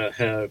talked about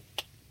how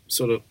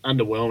sort of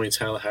underwhelming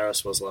Taylor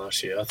Harris was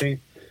last year. I think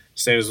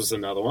Stevens was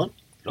another one.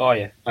 Oh,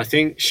 yeah. I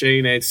think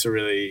she needs to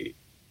really...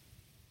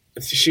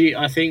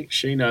 I think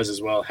she knows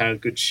as well how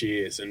good she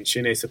is, and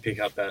she needs to pick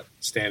up that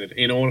standard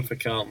in order for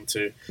Carlton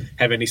to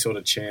have any sort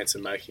of chance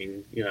of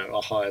making,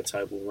 a higher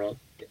table run.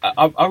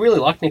 I really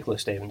liked Nicola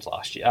Stevens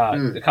last year.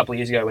 A couple of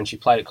years ago when she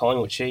played at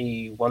Collingwood,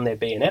 she won their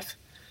BNF.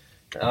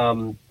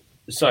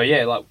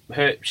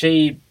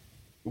 She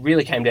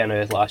really came down to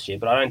earth last year,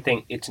 but I don't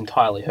think it's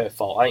entirely her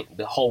fault. I think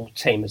the whole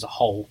team as a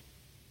whole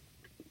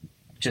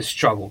just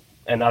struggled,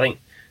 and I think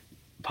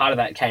part of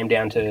that came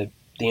down to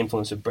the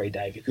influence of Bree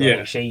Davey.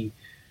 Yeah.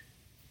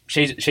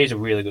 She's a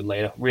really good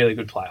leader, really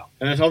good player.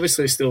 And it's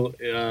obviously still,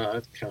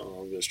 I'm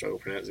going to struggle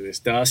pronouncing this,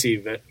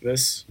 Darcy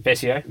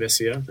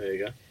Vesio, there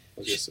you go.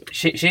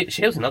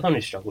 She was another one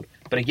who struggled,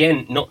 but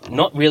again,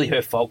 not really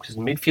her fault because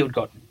the midfield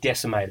got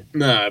decimated.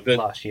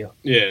 Last year.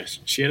 Yeah,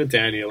 she had a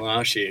down year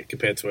last year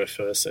compared to her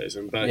first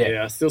season, but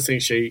I still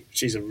think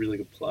she's a really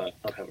good player.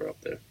 I'd have her up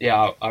there.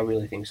 Yeah, I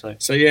really think so.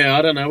 So I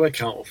don't know where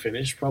Carlton will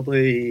finish.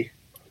 Probably,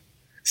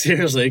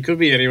 seriously, it could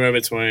be anywhere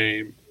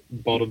between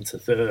bottom to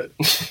third.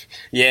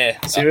 Yeah,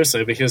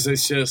 seriously, because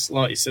it's just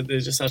like you said,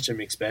 there's just such a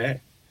mixed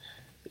bag.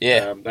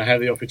 Yeah, they have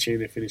the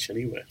opportunity to finish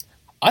anywhere.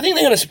 I think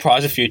they're going to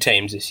surprise a few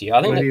teams this year.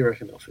 Where do you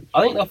reckon they'll finish?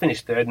 I think they'll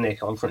finish third in their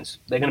conference.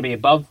 They're going to be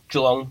above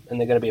Geelong and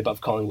they're going to be above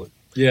Collingwood.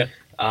 Yeah,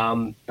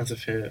 that's a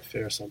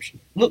fair assumption.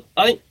 Look,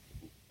 I think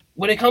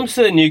when it comes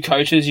to new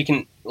coaches, you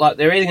can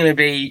they're either going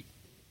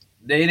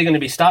to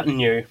be starting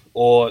new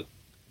or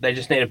they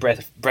just need a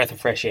breath of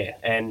fresh air.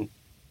 And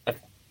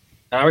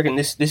I reckon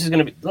this is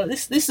going to be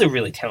this is a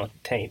really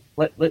talented team.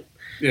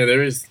 Yeah,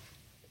 there is.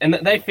 And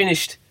they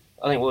finished,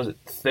 I think, what was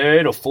it,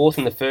 3rd or 4th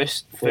in the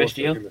first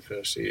year? In the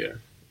first year,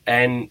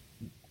 and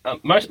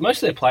most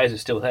of their players are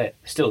still there.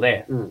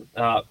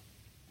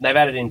 They've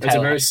added in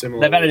Taylor. Very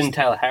similar. They've added in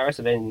Taylor Harris.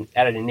 They've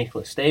added in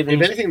Nicola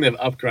Stevens. If anything, they've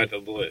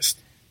upgraded the list.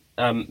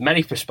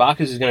 Maddie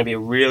Prasparkas is going to be a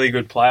really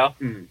good player,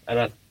 and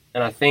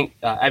I think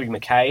Abby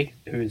McKay,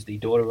 who is the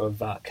daughter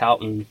of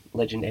Carlton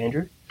legend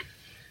Andrew.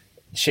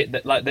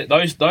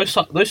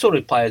 Those sort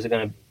of players are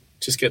going to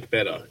just get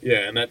better,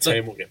 and that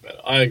team will get better.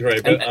 I agree,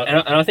 and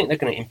I think they're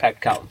going to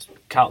impact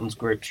Carlton's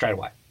group straight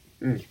away,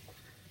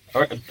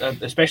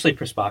 especially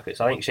Prasparkas.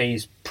 I think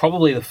she's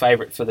probably the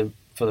favourite for the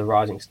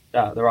rising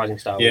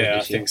star. Yeah,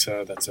 I think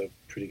so. That's a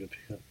pretty good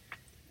pickup.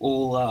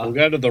 We'll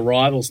go to the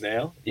rivals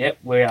now. Yep,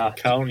 we are.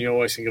 Carlton, you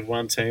always think of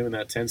one team, and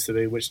that tends to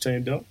be which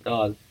team, Doc?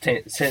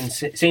 Seems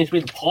to be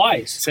the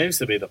Pies. Seems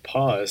to be the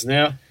Pies.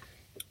 Now,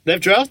 they've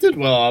drafted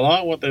well. I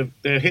like what they've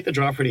hit the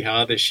draft pretty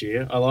hard this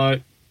year. I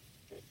like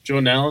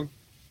Jordan Allen.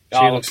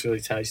 She looks really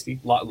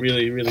tasty.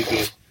 Really, really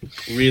good.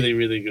 Really,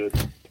 really good.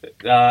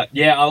 I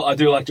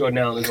do like Jordan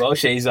Allen as well.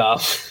 She's I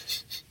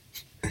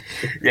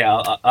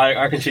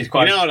reckon she's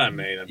quite. You know what I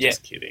mean? I'm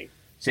just kidding.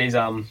 She's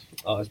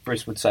as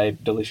Bruce would say,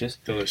 delicious.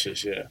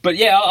 Delicious, yeah. But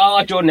I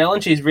like Jordan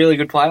Allen. She's a really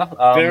good player.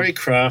 Very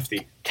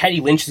crafty.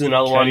 Katie Lynch is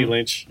another one. Katie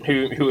Lynch,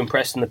 who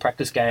impressed in the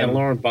practice game. And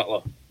Lauren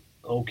Butler.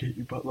 I'll get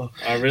you, Butler.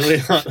 I really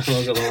like the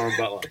look at Lauren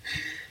Butler.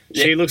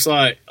 She looks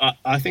like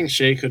I think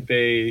she could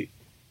be.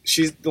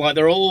 She's like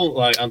they're all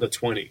like under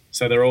 20,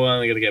 so they're all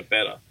only going to get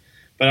better.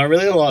 But I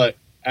really like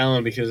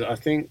Allen because I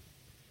think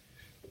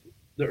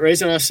the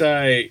reason I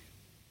say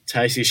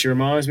tasty, she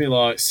reminds me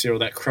like Cyril,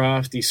 that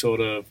crafty sort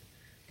of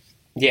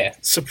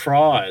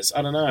surprise.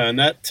 I don't know, and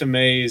that to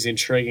me is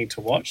intriguing to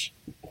watch.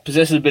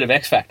 Possesses a bit of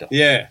X factor.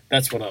 Yeah,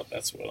 that's what I'm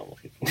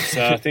looking for.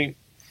 So I think,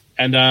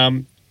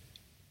 and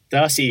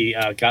Darcy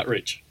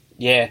Gutridge.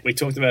 Yeah, we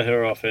talked about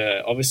her off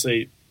air.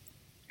 Obviously,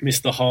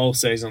 missed the whole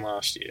season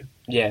last year.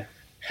 Yeah.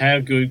 How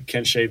good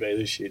can she be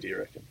this year, do you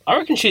reckon? I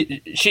reckon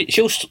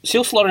she'll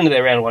slot into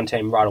their round one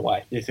team right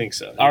away. You think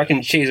so? I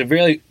reckon she's a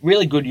really,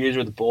 really good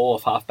user of the ball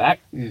off half back.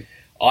 Mm.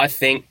 I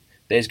think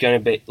there's going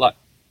to be, like,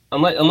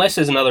 unless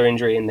there's another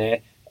injury in there,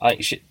 I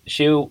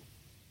think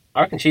I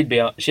reckon she'd be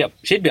up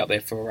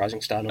there for a rising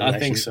star nomination. I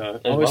think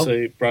so. Well.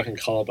 Obviously, broken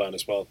collarbone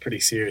as well.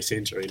 Pretty serious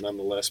injury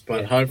nonetheless.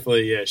 But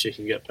hopefully, she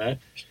can get back.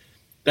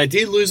 They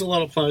did lose a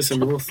lot of players in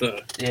North,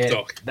 though,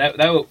 Doc.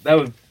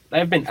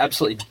 They've been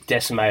absolutely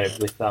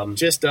decimated with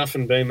Jess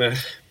Duffin being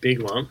the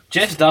big one.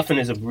 Jess Duffin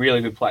is a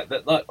really good player.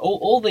 Like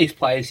all these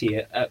players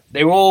here,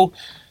 they're all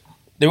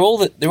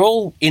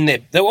in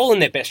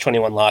their best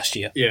 21 last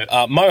year.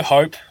 Yeah. Mo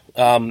Hope,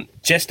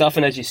 Jess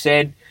Duffin, as you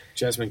said,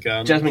 Jasmine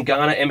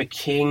Garner, Emma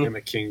King.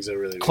 Emma King's a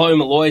really good Chloe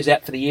Malloy's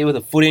out for the year with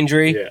a foot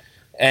injury. Yeah.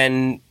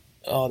 And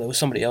there was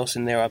somebody else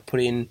in there I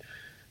put in.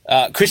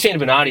 Christina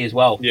Bernardi as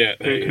well. Yeah.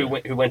 Who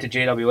went to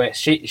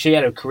GWS. She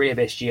had a career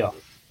best year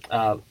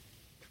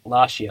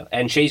last year,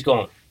 and she's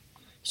gone.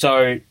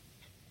 So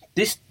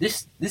this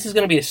is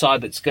going to be a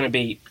side that's going to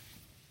be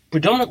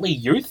predominantly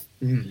youth.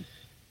 Mm.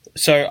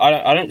 So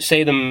I don't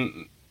see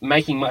them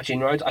making much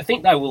inroads. I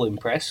think they will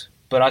impress,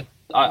 but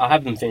I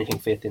have them finishing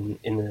fifth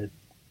in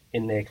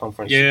their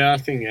conference. Yeah, I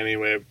think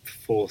anywhere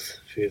fourth,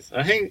 fifth.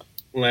 I think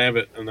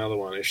Lambert, another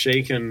one. If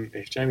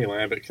Jamie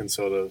Lambert can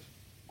sort of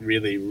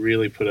really,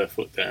 really put her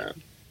foot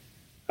down,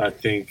 I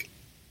think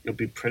it'll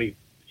be pretty.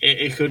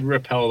 It could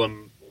repel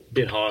them a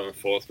bit higher than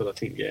fourth, but I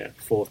think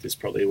fourth is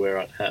probably where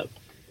I'd have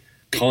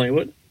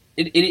Collingwood.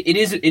 It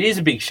is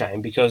a big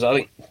shame because I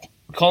think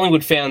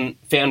Collingwood found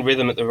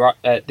rhythm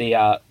at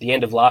the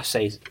end of last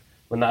season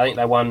when I think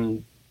they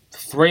won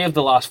 3 of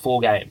the last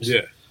 4 games.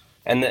 Yeah.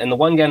 And the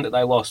one game that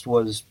they lost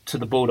was to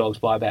the Bulldogs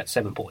by about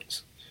 7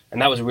 points.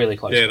 And that was a really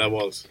close game. That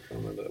was. I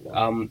remember that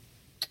one.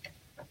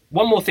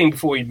 One more thing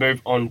before we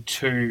move on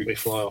to... We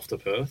fly off to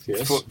Perth, yes.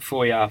 Before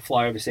we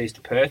fly overseas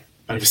to Perth.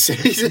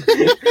 Overseas?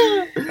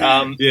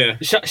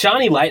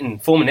 Shani Layton,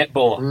 former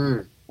netballer.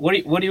 Mm.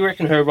 What do you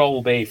reckon her role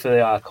will be for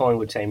the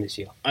Collingwood team this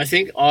year? I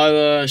think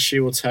either she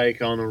will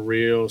take on a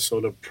real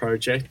sort of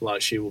project,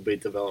 like she will be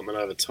development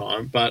over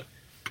time, but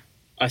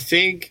I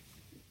think...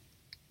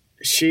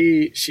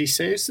 She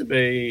seems to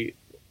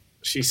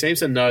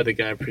know the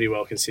game pretty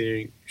well,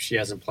 considering she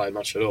hasn't played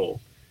much at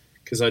all.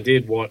 Because I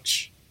did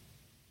watch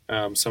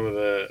some of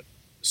the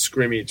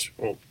scrimmage,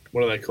 or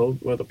what are they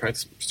called? What are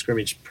the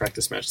scrimmage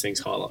practice match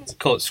things highlights?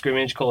 Call it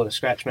scrimmage, call it a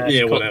scratch match.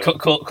 Yeah, whatever.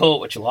 Call it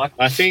what you like.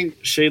 I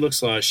think she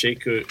looks like she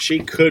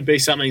could be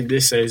something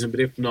this season, but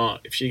if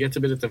not, if she gets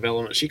a bit of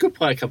development, she could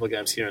play a couple of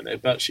games here and there,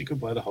 but she could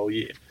play the whole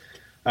year.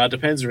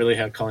 Depends really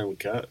how Collingwood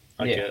go,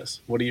 I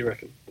guess. What do you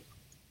reckon?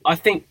 I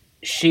think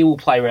she will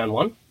play round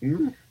 1.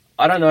 Mm.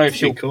 I don't know if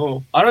she'll.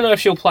 Cool. I don't know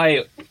if she'll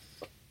play.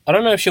 I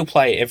don't know if she'll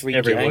play every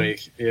game.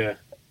 Week. Yeah.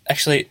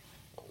 Actually,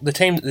 the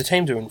teams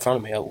are in front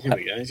of me. Here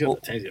we go. He's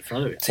got the teams in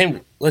front of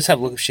you. Let's have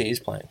a look if she is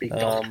playing. Big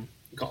dog.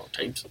 Got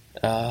teams.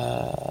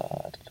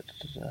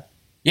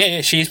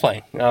 Yeah, she is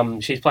playing.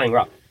 She's playing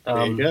ruck.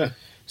 There you go.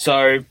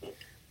 So,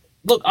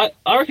 look, I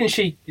reckon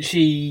she's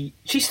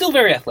still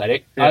very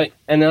athletic. Yeah.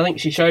 I think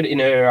she showed in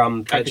her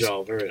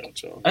agile, very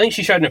agile. I think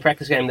she showed in her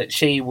practice game that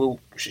she will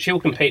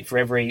compete for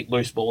every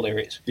loose ball there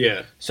is.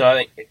 Yeah. So I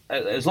think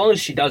as long as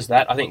she does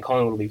that, I think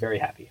Collingwood will be very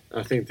happy.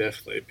 I think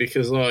definitely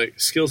because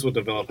skills will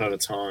develop over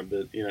time,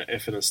 but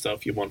effort and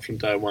stuff you want from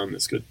day one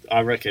that's good.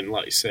 I reckon,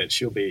 like you said,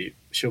 she'll be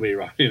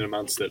right in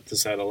amongst it to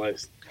say the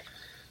least.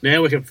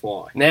 Now we can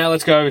fly. Now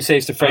let's go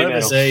overseas to Fremantle.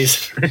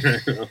 Overseas.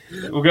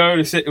 We'll go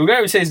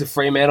overseas to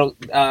Fremantle.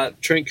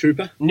 Trent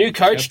Cooper. New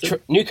coach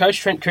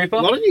Trent Cooper.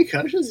 A lot of new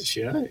coaches this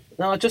year, eh?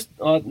 No, just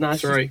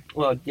 3.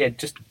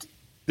 Just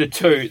the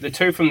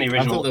two from the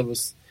original. I thought there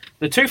was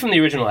the 2 from the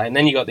original, and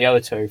then you got the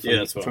other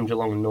 2 from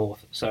Geelong and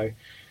North. So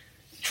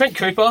Trent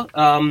Cooper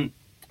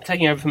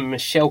taking over from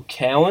Michelle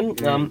Cowan.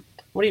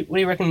 What do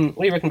you reckon?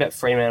 What do you reckon about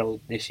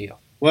Fremantle this year?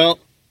 Well,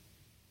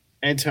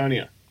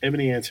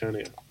 Ebony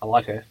Antonia. I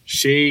like her.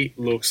 She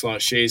looks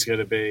like she's going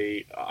to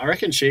be... I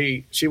reckon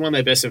she won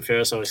their best and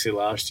fairest, obviously,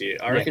 last year.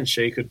 I reckon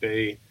she could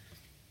be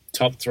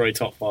top 3,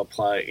 top 5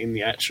 player in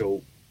the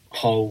actual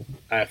whole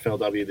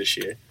AFLW this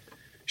year.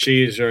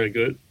 She is very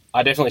good.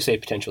 I definitely see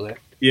potential there.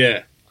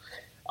 Yeah.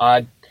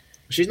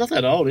 She's not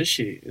that old, is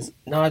she?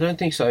 No, I don't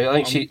think so.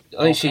 I think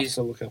she's...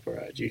 to look up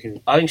her age.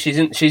 I think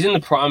she's in the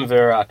prime of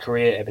her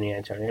career, Ebony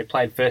Antonia. She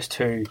played first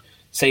 2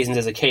 seasons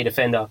as a key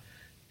defender.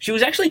 She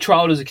was actually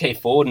trialled as a key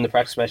forward in the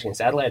practice match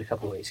against Adelaide a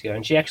couple of weeks ago,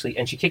 and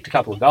she kicked a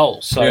couple of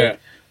goals. So,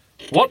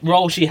 what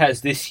role she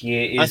has this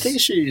year is... I think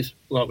she's,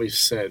 like we've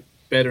said,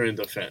 better in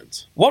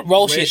defence. What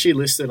role Where's she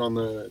listed on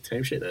the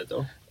team sheet there,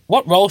 Dol?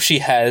 What role she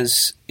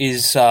has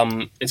is it's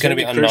going to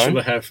be unknown. Crucial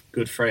to have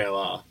good free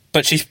LR.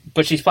 But she's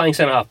playing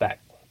centre half back.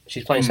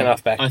 She's playing centre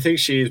half back. I think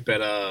she's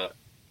better.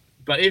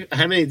 But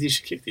how many did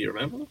she kick? Do you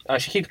remember?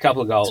 She kicked a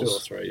couple of goals. 2 or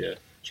 3, yeah.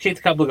 She kicked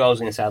a couple of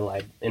goals against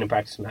Adelaide in a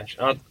practice match.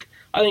 I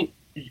think.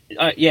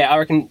 I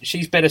reckon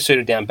she's better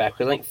suited down back.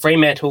 Because I think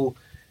Fremantle,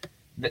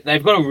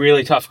 they've got a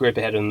really tough group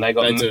ahead of them. They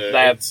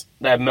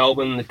have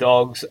Melbourne, the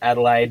Dogs,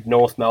 Adelaide,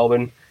 North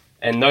Melbourne,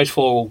 and those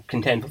 4 will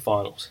contend for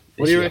finals.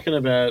 What do you reckon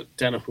about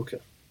Dana Hooker?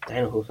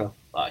 Dana Hooker,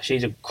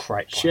 she's a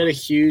great player. She had a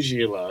huge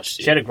year last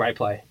year. She had a great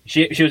play.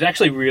 She was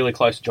actually really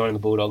close to joining the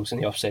Bulldogs in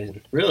the off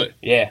season. Really?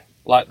 Yeah,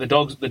 like the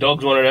Dogs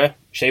wanted her.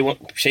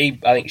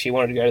 I think she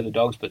wanted to go to the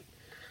Dogs, but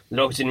the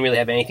Dogs didn't really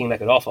have anything they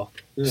could offer.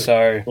 Yeah.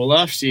 So, well,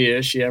 last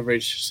year she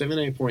averaged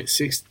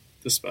 17.6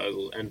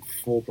 disposals and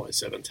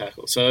 4.7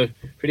 tackles. So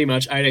pretty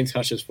much 18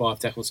 touches, 5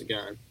 tackles a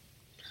game.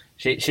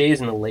 she is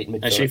an elite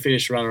midfielder. And she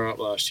finished runner-up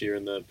last year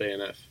in the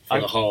BNF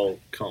for the whole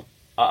comp.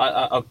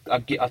 I'll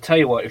tell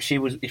you what, if she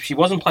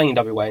wasn't playing in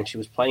WA and she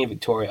was playing in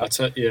Victoria,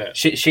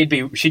 she'd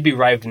be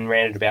raved and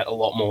ranted about a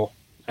lot more.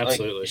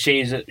 Absolutely, like,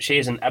 she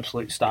is an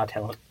absolute star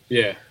talent.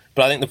 Yeah,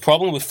 but I think the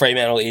problem with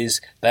Fremantle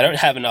is they don't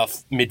have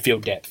enough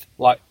midfield depth.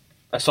 Like,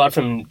 aside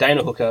from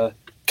Dana Hooker,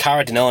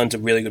 Cara Donnellan's a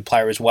really good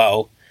player as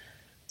well.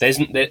 There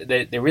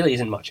really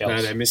isn't much else.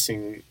 No, they're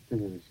missing.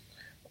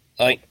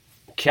 I think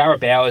Kiara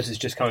Bowers is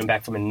just coming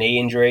back from a knee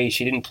injury.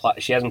 She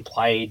hasn't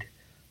played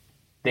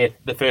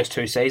the first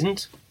 2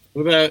 seasons.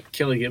 What about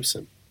Kelly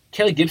Gibson?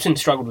 Kelly Gibson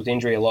struggled with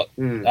injury a lot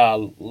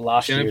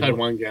last year. She only played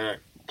 1 game.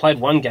 Played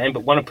 1 game,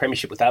 but won a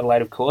premiership with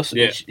Adelaide, of course.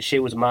 Yeah. She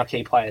was a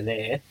marquee player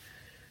there.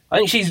 I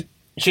think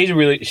she's a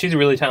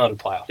really talented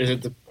player.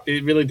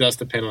 It really does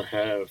depend on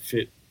how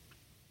fit.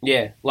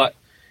 Yeah, like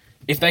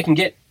if they can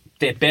get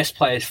their best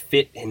players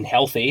fit and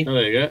healthy. Oh,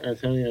 there you go.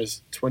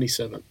 Antonio's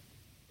 27.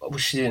 Well,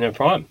 she's in her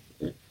prime.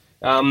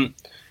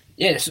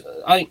 Yes,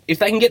 I think if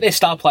they can get their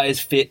star players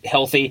fit,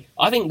 healthy,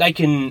 I think they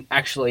can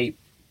actually,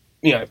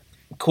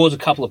 cause a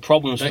couple of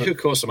problems. They could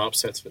cause some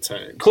upsets for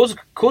teams.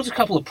 Cause a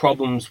couple of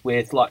problems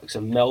with like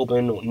some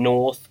Melbourne or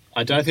North.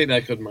 I don't think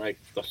they could make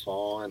the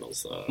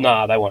finals though.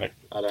 No, they won't.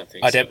 I don't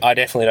think. I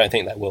definitely don't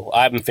think they will.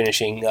 I have them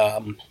finishing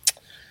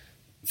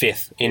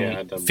fifth in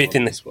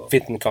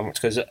the conference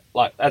because,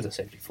 like as I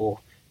said before,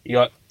 you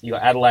got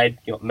Adelaide,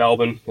 you got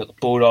Melbourne, you got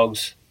the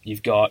Bulldogs,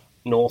 you've got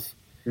North,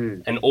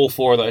 and all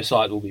 4 of those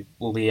sides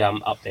will be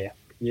up there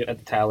at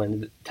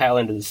the tail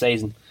end of the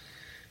season.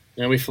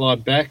 Now we fly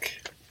back.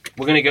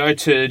 We're going to go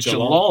to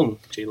Geelong.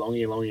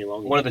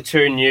 Geelong. One of the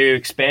 2 new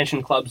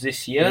expansion clubs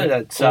this year. Yeah.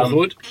 That's Paul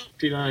Hood.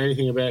 Do you know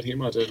anything about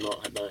him? I do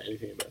not know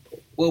anything about Paul.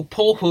 Well,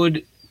 Paul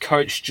Hood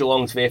coached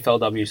Geelong's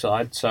VFLW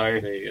side, so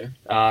there you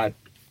go.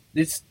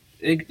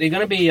 They're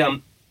going to be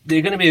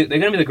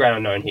the great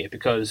unknown here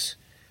because,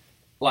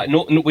 like,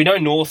 we know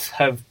North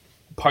have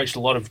poached a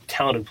lot of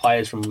talented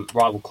players from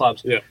rival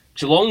clubs. Yeah.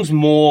 Geelong's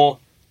more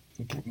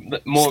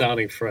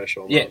starting fresh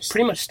almost. Yeah,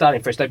 pretty much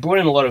starting fresh. They brought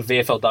in a lot of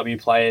VFLW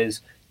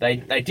players.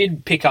 They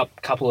did pick up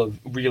a couple of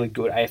really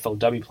good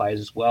AFLW players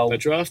as well. They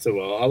drafted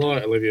well. I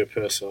like Olivia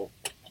Purcell.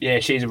 Yeah,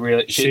 she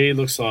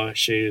looks like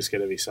she is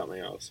going to be something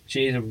else.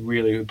 She's a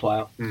really good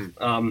player.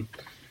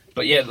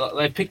 But yeah,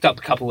 they've picked up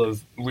a couple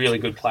of really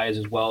good players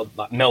as well.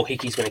 Like Mel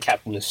Hickey's going to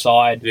captain the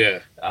side. Yeah.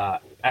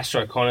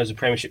 Astro O'Connor's a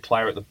premiership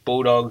player at the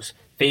Bulldogs.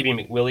 Phoebe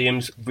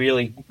McWilliams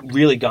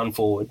really gun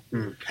forward.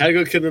 How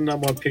good can the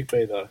number 1 pick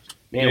be though?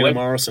 Nina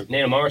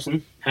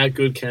Morrison. How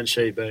good can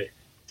she be?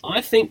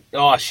 I think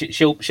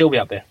she'll be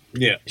up there.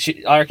 Yeah.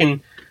 I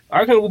reckon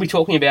we'll be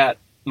talking about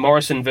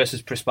Morrison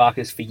versus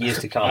Prasparkas for years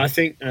to come. I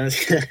think I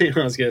was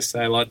going to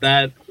say like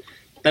that.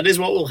 That is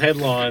what will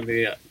headline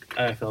the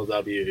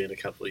AFLW in a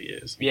couple of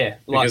years. Yeah,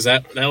 because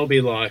that will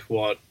be like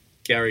what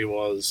Gary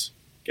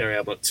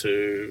Ablett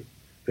to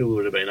who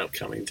would have been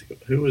upcoming to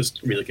who was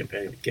really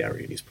competing with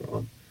Gary in his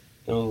prime.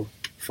 Oh,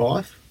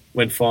 Fife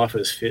when Fife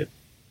was fit.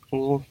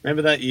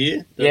 Remember that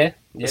year? Yeah.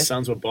 The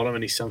Suns were bottom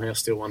and he somehow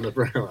still won the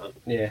Brownlow.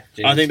 Yeah.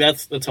 Geez. I think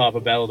that's the type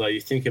of battle, though. You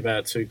think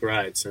about 2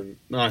 grades, and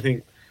I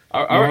think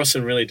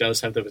Morrison really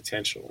does have the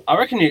potential. I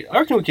reckon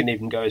we can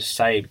even go,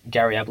 say,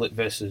 Gary Ablett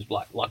versus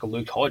like a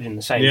Luke Hodge in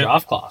the same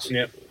draft class.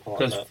 Yep.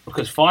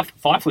 Because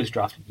Fife was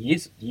drafted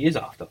years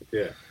after.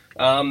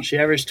 Yeah. She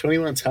averaged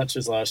 21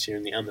 touches last year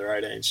in the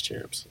under-18s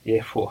champs.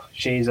 Yeah,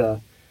 she's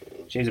a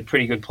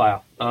pretty good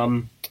player.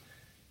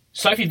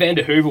 Sophie van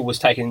der Hoovel was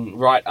taken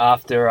right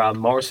after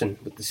Morrison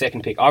with the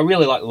 2nd pick. I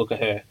really like the look of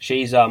her.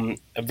 She's a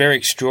very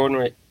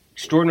extraordinary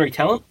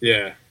talent.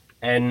 Yeah.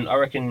 And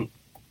I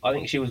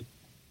think she was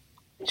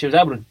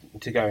able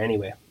to go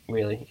anywhere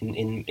really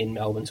in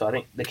Melbourne. So I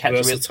think the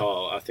Cats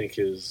versatile. I think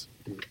is.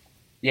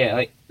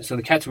 Yeah. So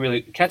the Cats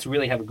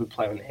really have a good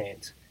player in their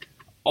hands.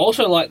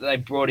 Also, like they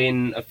brought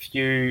in a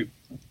few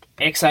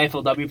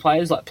ex-AFLW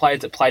players, like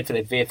players that played for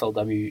their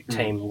VFLW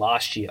team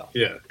last year.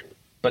 Yeah.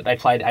 But they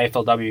played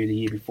AFLW the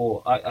year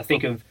before. I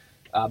think of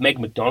Meg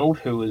McDonald,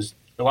 who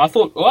I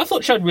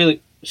thought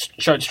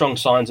showed strong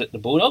signs at the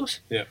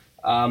Bulldogs. Yeah.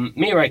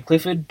 Mia Ray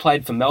Clifford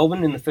played for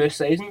Melbourne in the first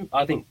season.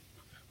 I think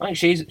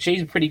she's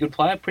a pretty good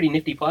player, pretty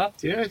nifty player.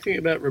 Do you know anything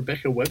about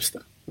Rebecca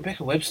Webster?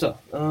 Rebecca Webster.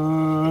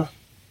 No,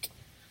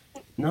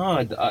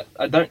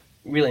 I don't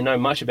really know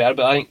much about it,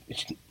 but I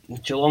think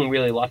Geelong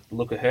really liked the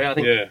look of her. I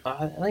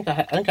think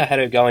I had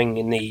her going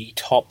in the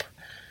top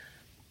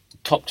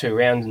 2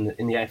 rounds in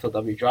the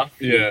AFLW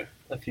draft. A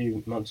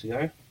few months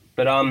ago,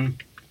 but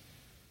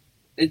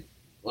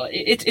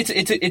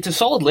it's a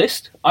solid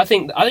list. I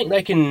think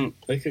they can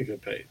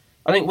compete.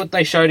 I think what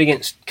they showed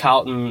against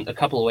Carlton a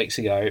couple of weeks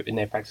ago in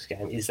their practice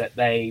game is that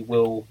they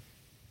won't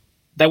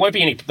be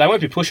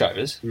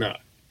pushovers. No,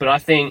 But I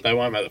think they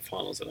won't make the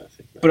finals. I don't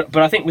think. No.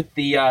 But I think with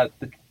the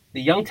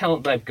young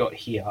talent they've got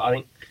here, I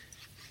think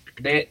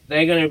they're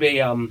going to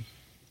be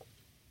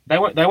they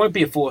won't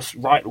be a force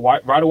right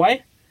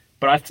away.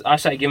 But I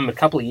say give them a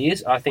couple of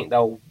years. I think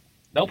they'll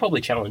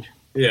probably challenge.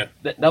 Yeah,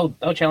 They'll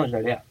challenge,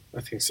 no doubt.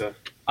 I think so.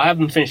 I have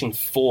them finishing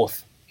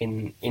fourth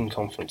in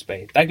Conference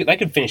B. They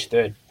could finish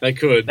third. They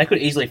could. They could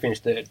easily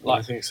finish third.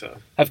 I think so.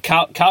 Have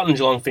Carlton and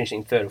Geelong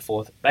finishing third or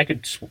fourth. They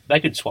could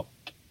swap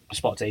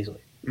spots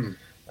easily. Mm.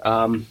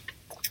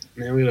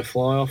 Now we're going to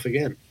fly off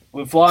again.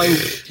 We are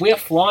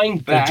flying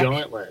back. The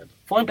Giant Land.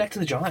 Flying back to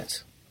the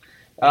Giants.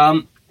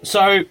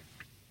 So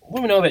what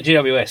do we know about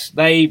GWS?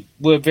 They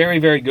were very,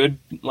 very good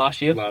last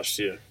year.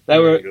 They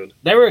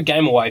were a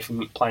game away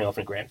from playing off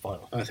in a grand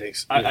final. I think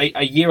so.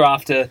 A year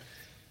after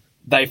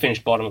they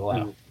finished bottom of the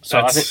ladder. So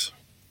That's I think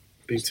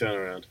big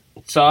turnaround.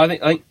 So I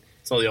think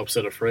it's like the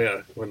opposite of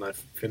Freo when they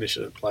finished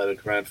it, played a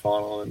grand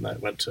final, and they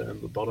went to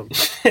the bottom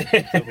a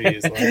couple of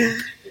years later.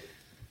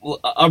 Well,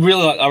 I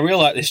really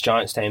like this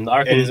Giants team. I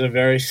reckon it is a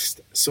very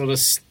sort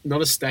of not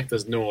as stacked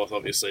as North,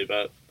 obviously,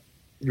 but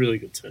really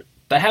good team.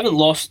 They haven't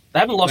lost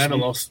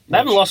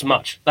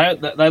much.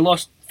 They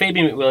lost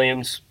Phoebe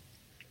McWilliams,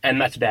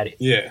 and that's about it.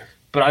 Yeah.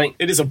 But I think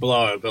it is a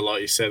blow, but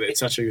like you said, it's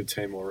such a good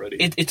team already.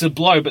 It's a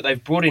blow, but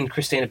they've brought in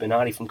Christina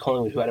Bernardi from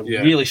Collingwood, who had a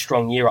really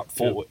strong year up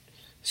forward. Yep.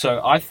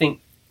 So I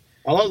think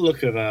I like the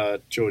look of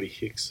Geordie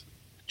Hicks.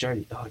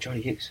 Geordie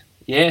Hicks.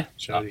 Yeah.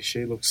 Geordie,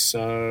 she looks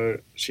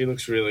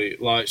really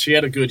like she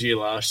had a good year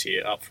last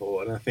year up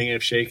forward. And I think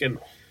if she can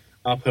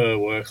up her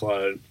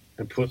workload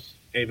and put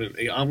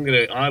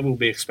I will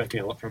be expecting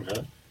a lot from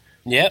her.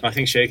 Yeah. I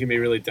think she can be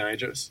really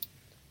dangerous.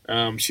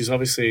 She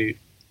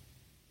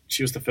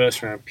was the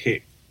first round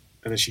pick,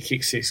 and then she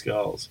kicked 6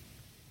 goals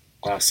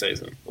last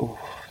season. Ooh.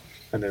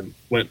 And then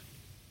went a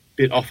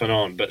bit off and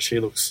on, but she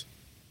looks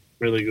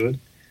really good.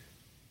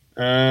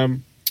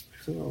 Who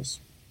else?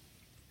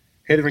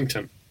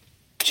 Hetherington.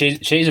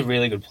 She's a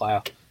really good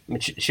player.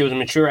 She was a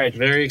mature age,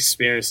 very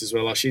experienced as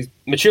well. Like she's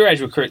mature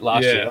age recruit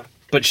last year,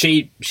 but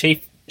she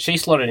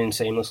slotted in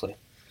seamlessly.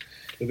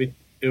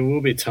 It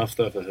will be tough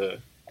though for her.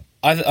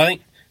 I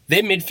think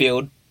their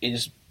midfield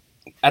is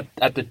at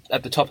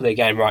the top of their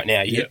game right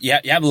now. You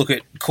have a look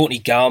at Courtney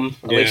Gum,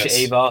 Alicia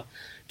Eva,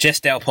 Jess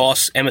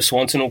Delpos, Emma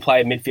Swanson will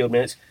play midfield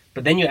minutes,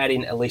 but then you add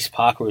in Elise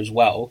Parker as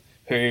well,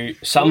 who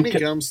Courtney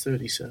Gum's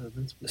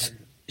 37.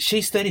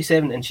 She's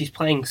 37 and she's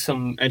playing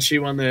some. And she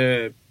won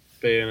the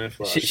BNF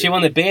last year. She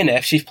won the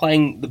BNF. She's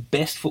playing the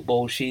best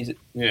football she's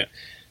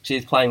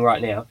playing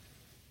right now.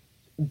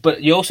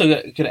 But you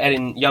also could add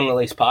in young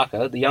Elise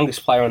Parker, the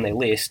youngest player on their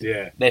list.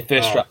 Yeah. Their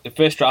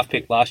first draft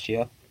pick last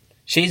year.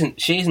 She's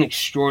an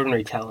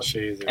extraordinary talent.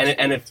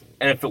 And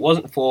if it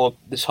wasn't for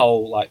this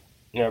whole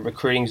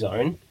recruiting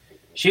zone,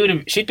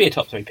 she'd be a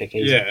top 3 pick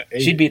easy. Yeah,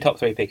 she'd be a top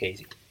 3 pick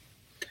easy.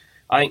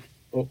 I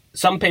think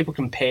some people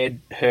compared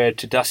her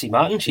to Dusty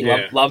Martin. She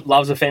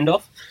loves a fend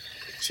off.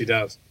 She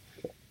does.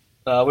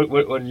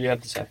 What did you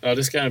have to say?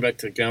 Just going back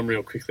to Gum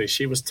real quickly,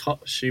 she was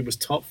top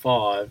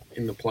 5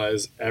 in the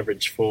players'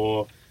 average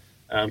for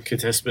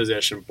contested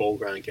possession, ball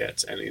ground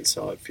gets, and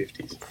inside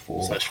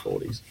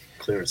 50s/40s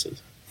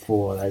clearances.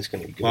 That's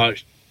going to be good.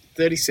 Like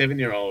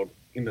 37-year-old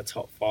in the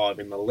top 5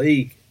 in the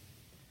league,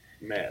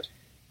 mad.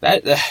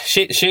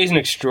 She's an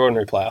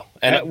extraordinary player.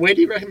 And where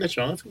do you reckon the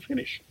Giants will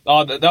finish?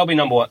 Oh, they'll be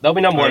number 1. They'll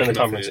be number 1 in the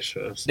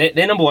conference.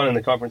 They're number 1 in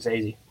the conference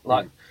easy.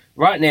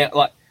 Right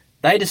now,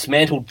 they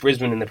dismantled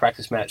Brisbane in the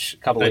practice match a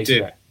couple of weeks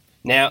ago.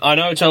 Now, I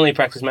know it's only a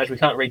practice match. We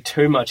can't read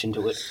too much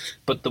into it.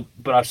 But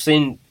I've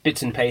seen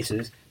bits and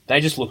pieces. They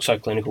just look so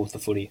clinical with the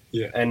footy.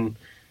 Yeah. And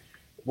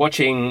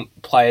watching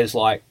players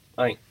like,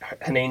 I think,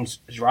 Haneen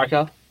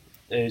Zraika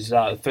is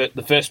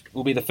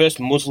will be the first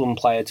Muslim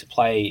player to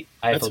play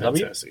AFLW. That's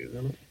fantastic,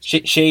 isn't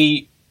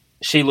it?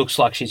 She looks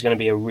like she's going to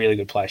be a really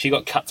good player. She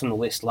got cut from the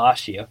list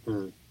last year.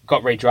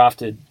 Got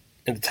redrafted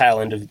at the tail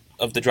end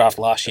of the draft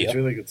last year. It's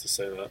really good to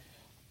see that.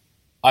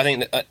 I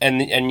think that, and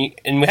we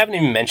haven't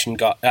even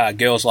mentioned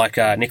girls like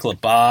Nicola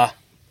Barr,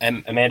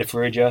 Amanda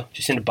Ferrugia,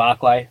 Jacinda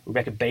Barclay,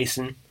 Rebecca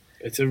Beeson.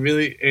 It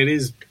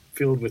is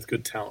filled with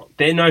good talent.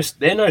 They're no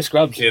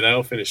scrubs. Yeah,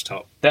 they'll finish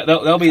top.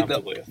 They'll be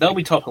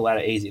top of the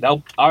ladder easy.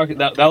 I reckon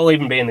they'll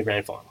even be in the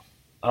grand final.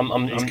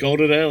 He's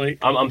called it early.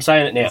 I'm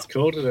saying it now. He's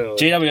called it early.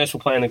 GWS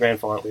will play in the grand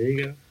final. There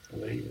you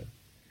go.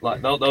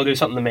 Like they'll do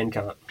something the men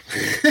can't.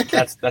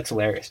 That's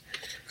hilarious.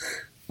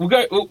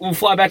 We'll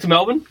fly back to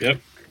Melbourne.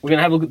 Yep. We're going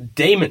to have a look at the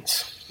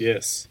Demons.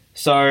 Yes.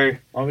 So...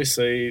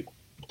 obviously,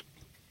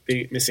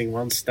 missing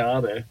one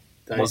star there,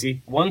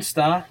 Daisy. One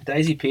star,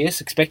 Daisy Pearce,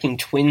 expecting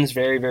twins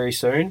very, very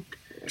soon.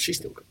 She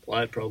still could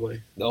play,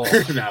 probably. Oh.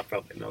 No,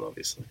 probably not,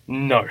 obviously.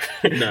 No.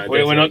 No,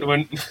 we're not...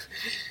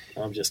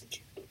 I'm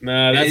just...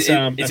 No, that's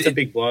a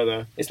big blow,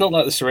 though. It's not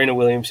like the Serena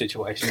Williams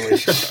situation.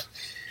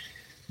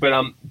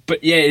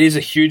 But yeah, it is a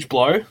huge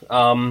blow.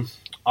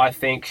 I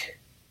think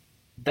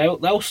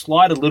they'll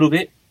slide a little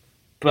bit,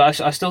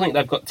 but I still think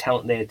they've got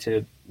talent there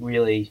to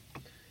really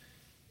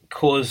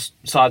cause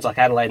sides like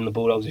Adelaide and the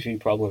Bulldogs a few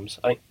problems.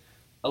 I think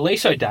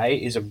Elise O'Day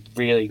is a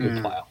really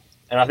good player,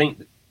 and I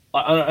think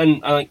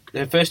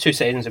her first 2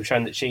 seasons have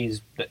shown that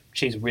she's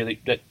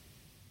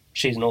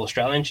an All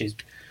Australian. She's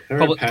Her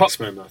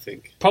Paxman, I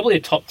think. Probably a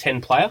top 10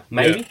 player,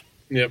 maybe.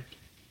 Yep.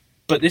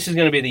 But this is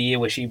going to be the year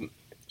where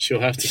she'll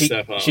have to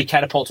step up. She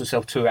catapults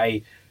herself to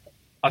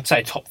I'd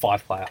say top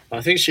 5 player. I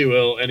think she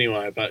will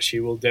anyway, but she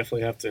will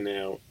definitely have to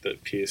now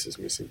that Pearce is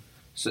missing.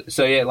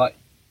 So yeah, like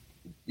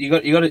you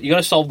got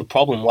to solve the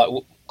problem. Like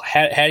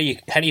how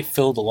do you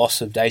fill the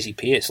loss of Daisy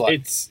Pearce?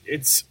 Like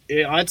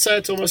I'd say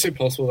it's almost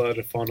impossible though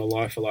to find a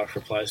like for like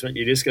replacement.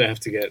 You're just gonna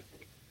have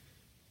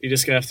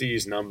to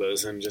use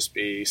numbers and just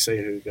see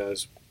who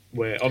goes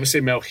where. Obviously,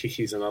 Mel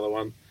Hickey's another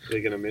one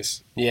they're gonna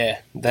miss.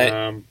 Yeah,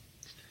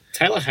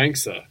 Taylor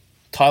Hanks though.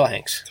 Tyler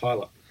Hanks.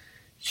 Tyler.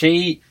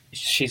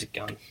 She's a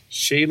gun.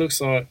 She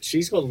looks like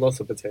she's got lots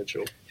of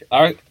potential.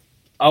 I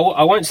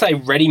won't say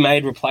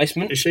ready-made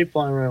replacement. Is she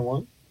playing round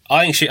 1?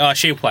 I think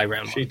she'll play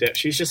round 1.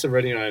 She's just a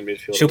ready-made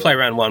midfielder. She'll play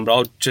round 1, but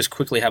I'll just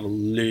quickly have a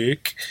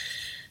look.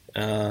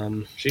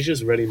 She's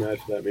just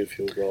ready-made for that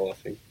midfield role, I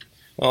think.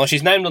 Well,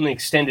 she's named on the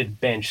extended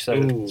bench, so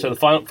the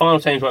final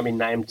teams won't be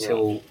named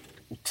till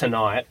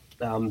tonight.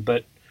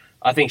 But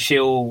I think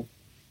she'll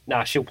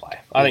play.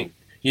 I think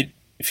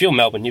if you're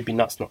Melbourne, you'd be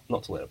nuts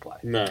not to let her play.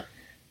 No.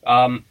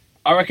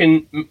 I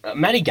reckon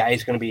Maddie Gay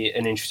is going to be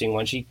an interesting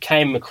one. She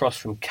came across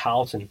from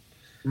Carlton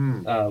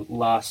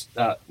last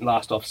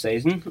off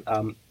season,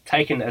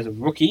 taken as a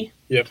rookie,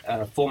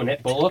 former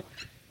netballer.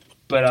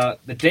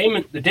 But the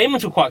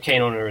Demons were quite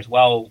keen on her as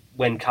well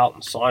when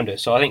Carlton signed her.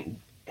 So I think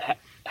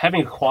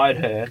having acquired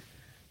her,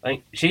 I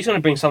think she's going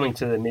to bring something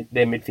to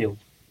their midfield.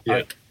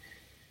 Yeah,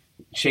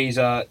 she's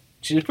a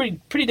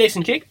pretty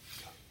decent kick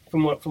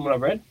from what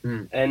I've read,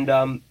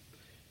 and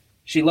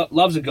she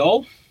loves a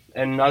goal.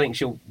 And I think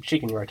she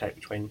can rotate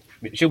between.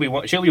 She'll be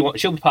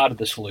part of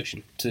the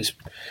solution to this.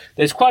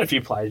 There's quite a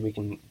few players we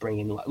can bring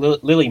in, like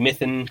Lily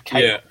Mithen,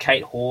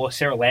 Kate Hoare,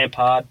 Sarah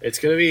Lampard. It's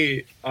going to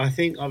be. I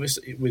think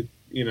obviously with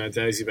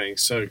Daisy being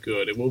so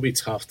good, it will be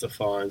tough to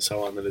find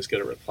someone that is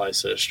going to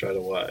replace her straight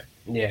away.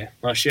 Yeah,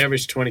 like she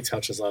averaged 20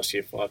 touches last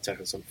year, 5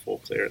 tackles and 4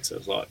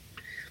 clearances. Like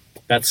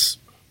that's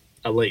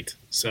elite.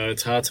 So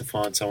it's hard to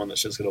find someone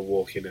that's just going to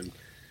walk in and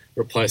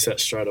replace that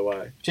straight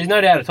away. She's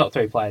no doubt a top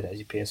 3 player,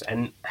 Daisy Pearce,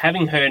 and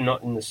having her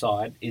not in the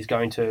side is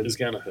going to hurt. It's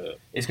going to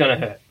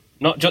hurt.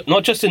 Not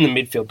just in the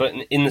midfield, but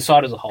in the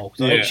side as a whole.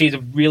 I think she's a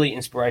really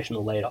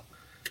inspirational leader.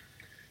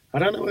 I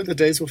don't know where the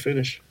D's will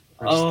finish.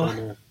 I just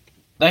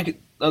don't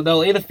know.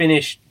 They'll either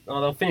finish.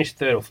 They'll finish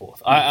 3rd or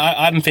 4th.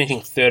 I'm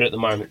finishing 3rd at the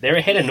moment. They're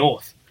ahead of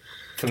North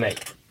for me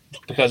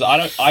because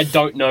I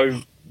don't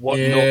know what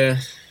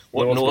North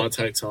might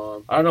take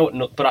time. I don't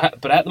know,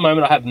 but at the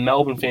moment I have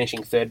Melbourne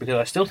finishing 3rd because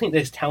I still think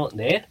there's talent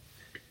there.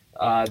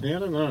 I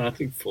don't know. I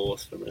think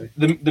 4th for me.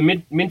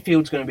 The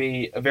midfield's going to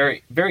be a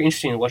very very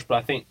interesting to watch, but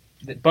I think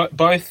that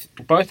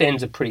both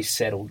ends are pretty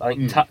settled. I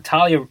think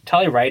Talia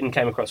Radin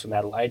came across from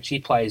Adelaide. She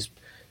plays a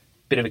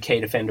bit of a key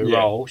defender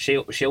role.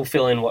 She'll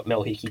fill in what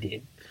Mel Hickey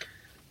did,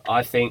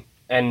 I think.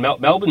 And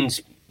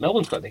Melbourne's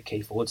got their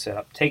key forward set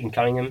up. Tegan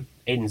Cunningham,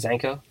 Eden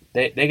Zanker.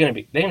 They're going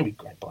to be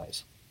great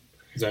players.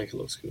 Zanker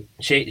looks good.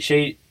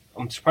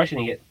 I'm surprised she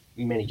didn't get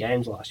many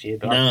games last year,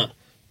 but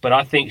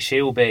I think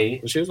she'll be.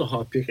 Well, she was a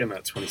high pick in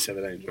that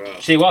 2017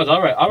 draft. She was.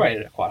 I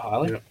rated her quite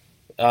highly.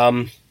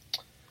 Yeah.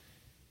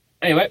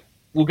 Anyway,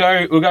 we'll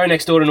go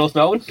next door to North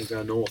Melbourne. We'll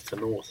go north to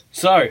North.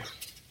 So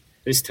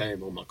this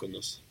team, oh my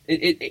goodness,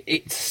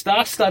 it's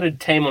star-studded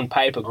team on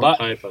paper. On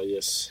paper,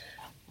 yes.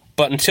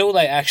 But until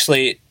they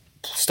actually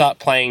start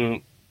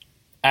playing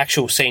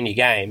actual senior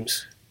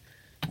games,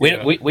 we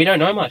don't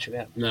know much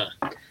about them. No.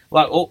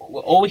 Like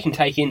all we can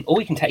take in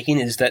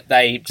is that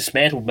they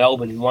dismantled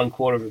Melbourne in 1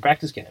 quarter of a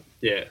practice game.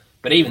 Yeah.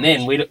 But even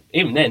then,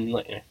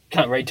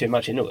 can't read too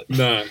much into it.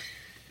 No.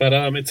 But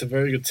it's a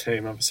very good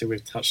team. Obviously,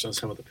 we've touched on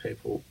some of the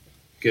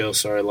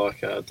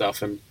like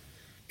Duffin,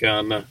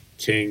 Gardner,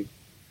 King,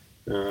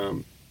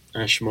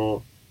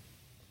 Ashmore,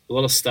 a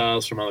lot of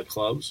stars from other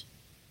clubs.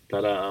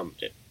 But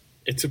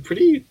it's a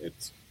good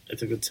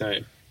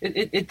team.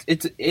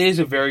 It is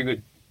a very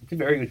good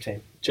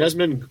team.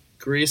 Jasmine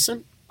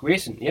Grierson,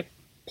 yep.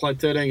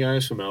 Played 13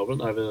 games for Melbourne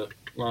over the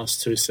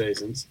last 2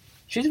 seasons.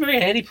 She's a very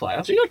handy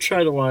player. She got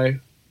traded away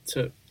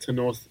to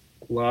North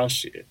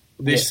last year.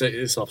 This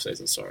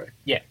off-season, sorry.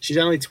 Yeah. She's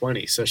only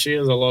 20, so she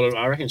has a lot of...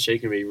 I reckon she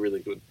can be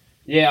really good.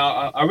 Yeah,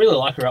 I really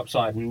like her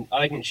upside, and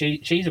I think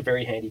she's a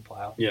very handy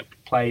player. Yep.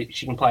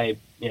 She can play,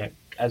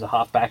 as a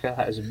half-backer,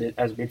 as a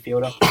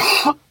midfielder.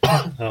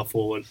 Half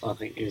forward, I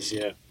think, is,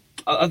 yeah.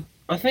 I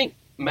think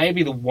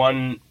maybe the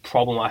one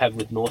problem I have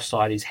with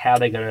Northside is how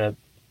they're going to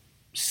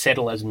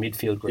settle as a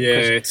midfield group. Yeah,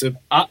 it's a...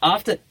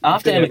 After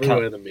Emma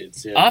Carney, the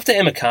mids, yeah. After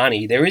Emma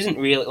Carney, there isn't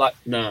really, like...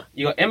 No.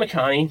 You got Emma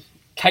Carney,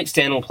 Kate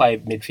Stanton will play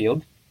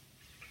midfield.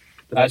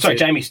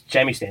 Jamie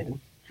Stanton.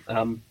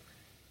 And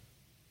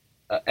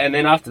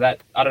then after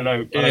that, I don't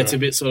know. It's a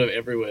bit sort of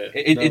everywhere.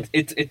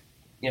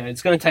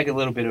 It's going to take a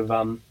little bit of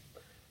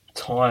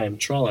time.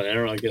 Trial and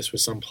error, I guess,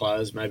 with some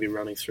players maybe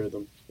running through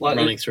them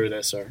running through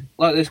there. Sorry,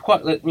 like there's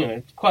quite a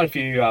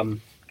few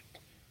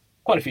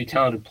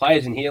talented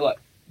players in here. Like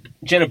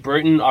Jenna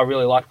Bruton, I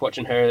really liked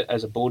watching her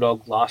as a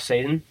Bulldog last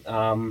season.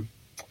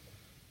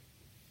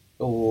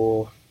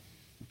 Or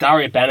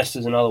Daria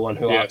Bannister's another one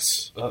who I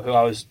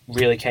was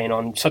really keen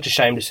on. Such a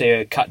shame to see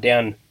her cut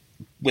down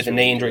with a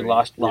knee injury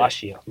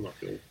last year. Not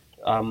good.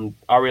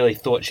 I really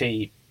thought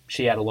she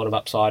had a lot of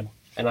upside,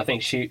 and I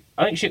think she'll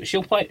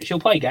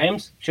play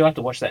games. She'll have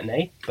to watch that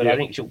knee, but I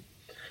think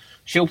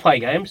she'll play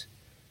games.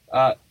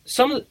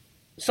 Some of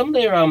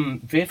their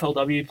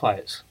VFLW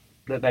players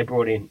that they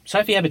brought in,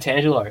 Sophie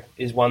Abbatangelo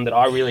is one that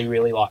I really,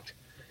 really liked.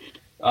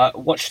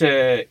 Watched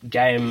her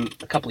game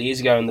a couple of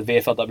years ago in the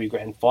VFLW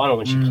Grand Final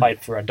when she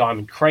played for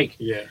Diamond Creek.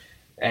 Yeah.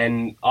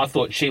 And I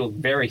thought she looked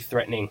very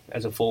threatening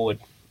as a forward.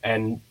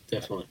 And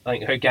definitely, I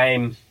think her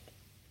game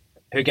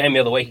the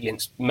other week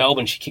against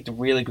Melbourne, she kicked a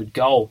really good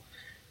goal.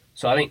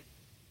 So I think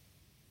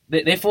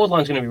their forward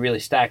line's going to be really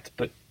stacked.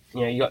 But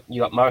you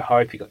got Mo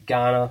Hope, you got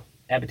Garner,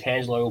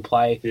 Abbatangelo will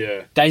play.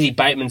 Yeah. Daisy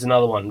Bateman's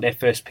another one. Their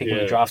first pick in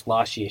the draft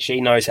last year. She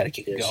knows how to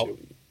kick a goal.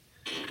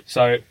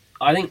 So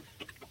I think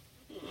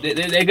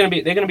they're going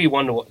to be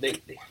one to watch. They're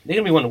going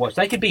to be one to watch.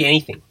 They could be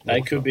anything. They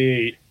could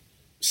be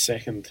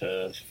second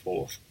to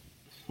fourth.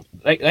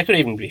 They could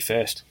even be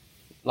first.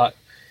 Like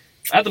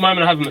at the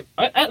moment,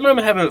 I have them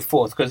at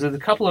fourth because there's a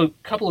couple of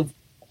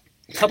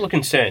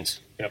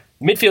concerns. Yep.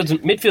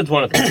 Midfield's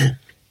one of them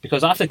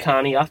because after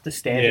Carney, after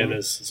Stanton,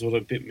 there's sort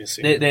of a bit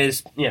missing.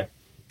 There's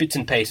bits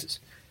and pieces,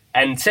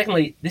 and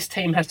secondly, this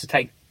team has to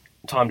take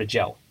time to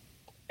gel,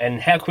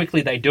 and how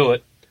quickly they do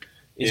it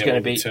is going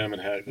to be determine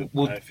how they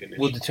finish.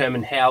 Will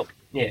determine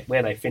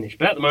where they finish.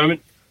 But at the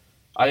moment,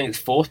 I think it's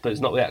fourth, but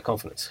it's not without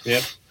confidence.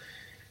 Yep.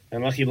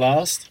 And lucky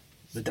last,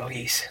 the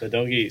Doggies,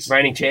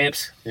 reigning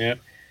champs. Yep.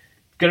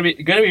 Going to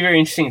be very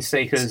interesting to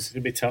see because it's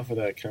going to be tough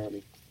without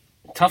Carney.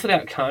 Tough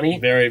without Carney.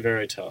 Very,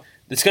 very tough.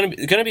 It's going to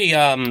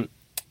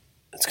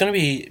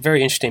be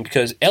very interesting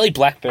because Ellie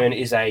Blackburn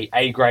is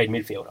a grade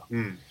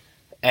midfielder,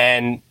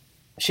 and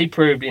she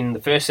proved in the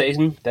first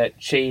season that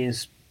she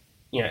is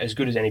as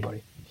good as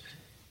anybody.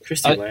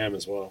 Kirsty Lamb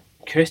as well.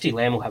 Kirsty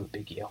Lamb will have a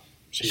big year.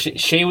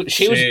 She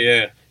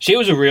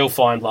was a real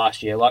find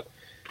last year. Like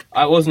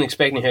I wasn't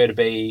expecting her to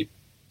be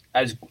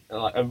as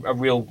a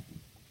real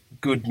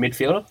good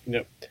midfielder.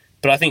 Yep.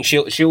 But I think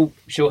she'll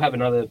have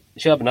another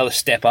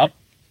step up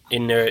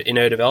in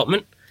her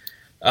development.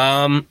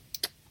 I'm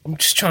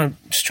just trying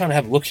to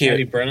have a look here.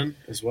 Katie Brennan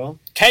as well.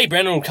 Katie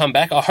Brennan will come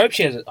back. I hope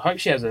she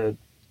has a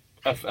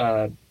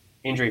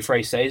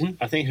injury-free season.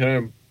 I think her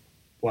and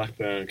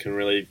Blackburn can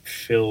really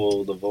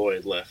fill the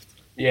void left.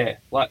 Yeah,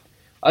 I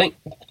think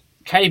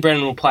Katie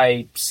Brennan will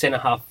play centre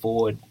half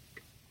forward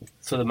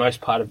for the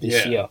most part of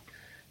this year.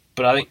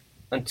 But I think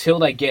until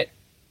they get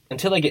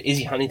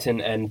Izzy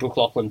Huntington and Brooke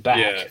Lachlan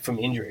back from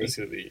injury,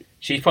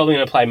 she's probably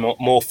going to play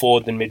more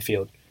forward than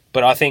midfield.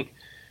 But I think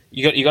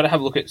you got to have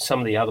a look at some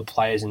of the other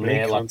players in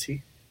there. Conti.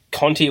 Like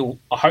Conti,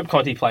 I hope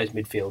Conti plays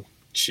midfield.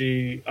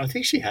 I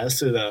think she has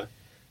to though.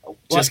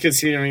 Just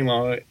considering we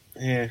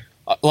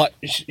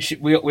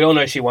all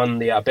know she won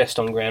the best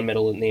on ground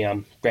medal in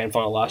the grand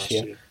final last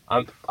year.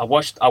 I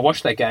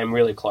watched that game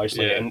really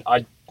closely, and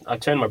I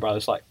turned to my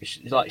brothers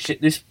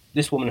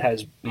this woman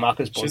has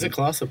Marcus Bontempelli. She's a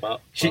class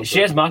above. She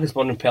has Marcus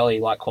Bontempelli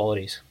like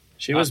qualities.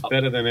 She was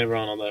better than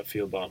everyone on that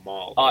field by a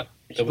mile.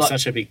 There was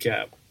such a big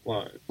gap.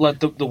 Like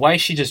the way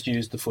she just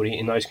used the footy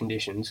in those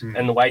conditions,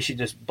 and the way she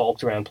just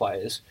bulked around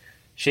players.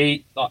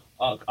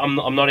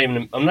 I'm not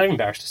even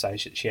embarrassed to say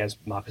she has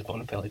Marcus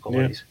Bontempelli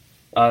qualities.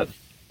 What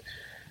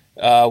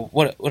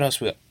else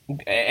we got?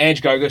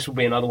 Ange Gogus will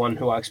be another one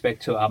who I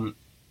expect to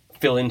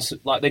fill in.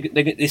 Like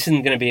this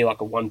isn't going to be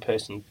like a one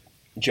person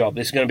job.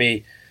 This is going to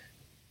be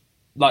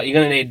like you're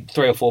going to need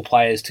 3 or 4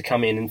 players to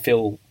come in and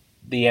fill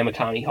the Emma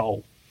Carney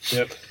hole.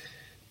 Yep.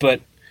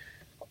 But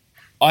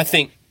I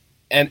think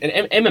and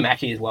Emma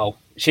Mackey as well.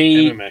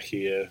 Emma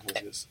Mackey,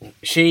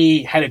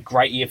 she had a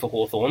great year for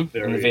Hawthorn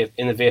in the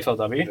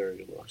VFLW. Very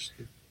good last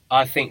year.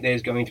 I think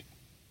there's going to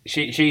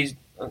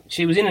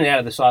she was in and out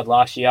of the side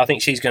last year. I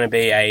think she's going to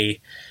be a.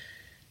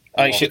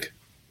 I think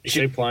is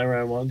she playing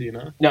round 1? Do you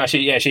know? No,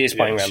 she is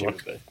playing round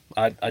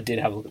 1. I did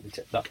have a look at the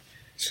team.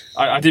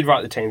 I did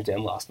write the teams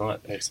down last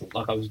night. Excellent.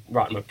 Like I was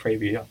writing my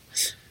preview.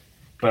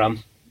 But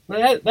they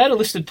had a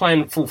listed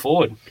playing full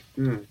forward.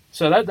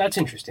 So that's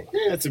interesting.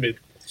 Yeah, that's a bit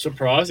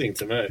surprising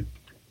to me.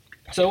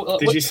 So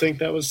did you think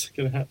that was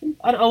going to happen?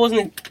 I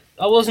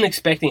wasn't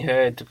expecting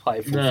her to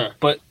play full forward,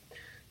 but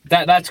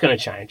that's going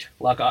to change.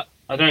 Like I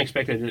don't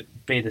expect her to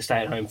be the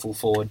stay-at-home full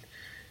forward,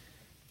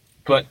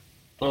 but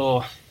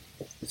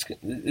it's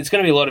going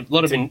to be a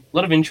lot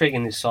of intrigue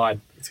in this side.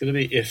 It's going to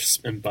be ifs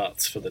and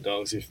buts for the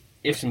Dogs.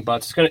 Ifs and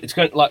buts. It's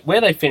going to like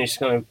where they finish is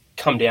going to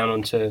come down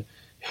onto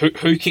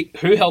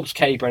who helps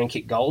Katie Brennan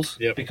kick goals.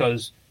 Yep.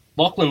 Because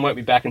Lachlan won't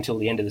be back until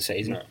the end of the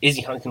season. No.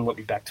 Izzy Huntington won't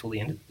be back till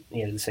the end of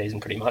the season,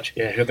 pretty much.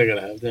 Yeah, who are they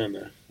going to have down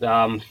there?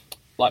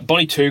 Like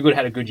Bonnie Toogood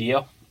had a good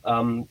year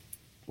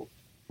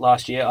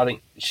last year. I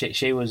think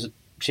she was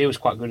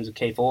quite good as a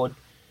key forward.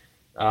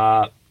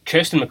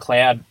 Kirsten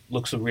McLeod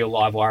looks a real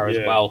live wire as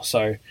Yeah. well.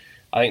 So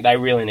I think they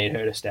really need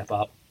her to step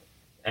up.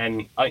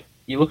 And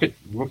you look at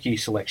rookie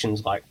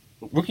selections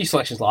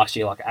last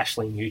year, like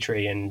Ashley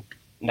Nutri and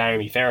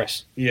Naomi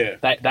Ferris. Yeah,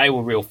 They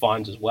were real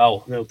finds as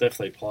well. they'll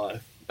definitely play.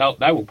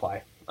 They will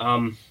play.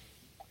 And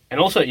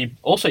also you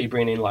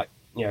bring in I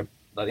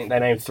think they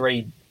named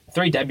three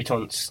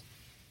debutants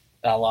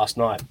last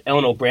night.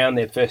 Eleanor Brown,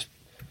 their first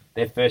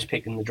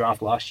pick in the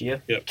draft last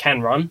year, Yep.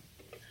 can run,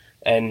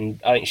 and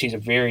I think she's a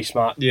very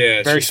smart,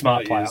 Yeah, very she's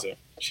smart a player. user.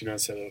 She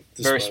knows how to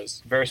very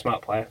dispose. very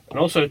smart player. And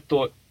also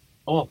thought,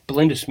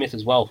 Belinda Smith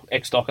as well,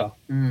 ex-Docker,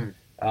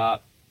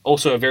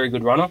 also a very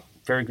good runner,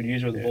 very good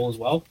user of the ball as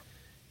well.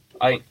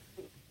 I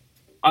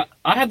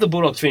have the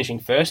Bulldogs finishing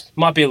first.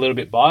 Might be a little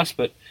bit biased,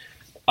 but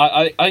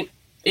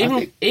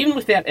even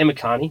without Emma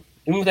Carney,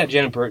 even without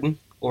Jenna Bruton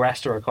or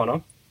Asta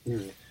O'Connor,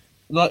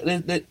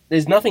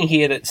 there's nothing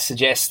here that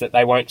suggests that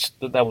they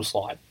will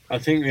slide. I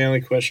think the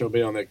only question will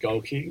be on their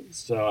goal kicking,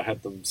 so I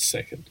had them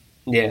second.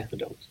 Yeah. The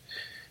Dogs.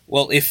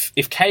 Well, if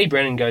Katie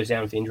Brennan goes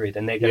down with injury,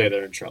 then they're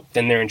They're in trouble.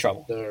 they're in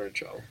trouble. They're in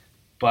trouble.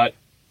 But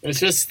It's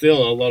just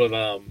still a lot of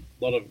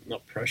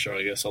not pressure,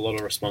 I guess. A lot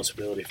of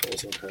responsibility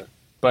falls on her.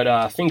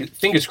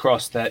 fingers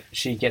crossed that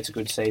she gets a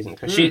good season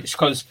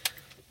because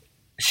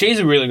she's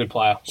a really good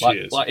player. She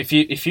is. Like if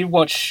you've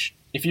watched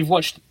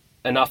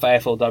enough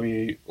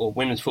AFLW or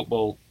women's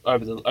football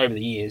over the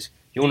years,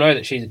 you'll know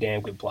that she's a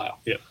damn good player.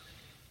 Yeah.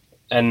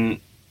 And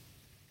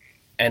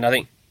I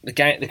think the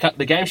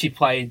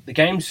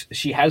games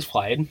she has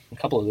played, a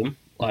couple of them,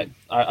 like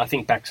I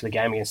think back to the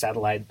game against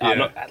Adelaide,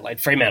 not Adelaide,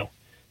 Fremantle.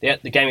 The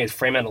game against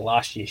Fremantle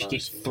last year, she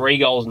kicked 3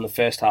 goals in the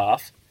first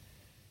half.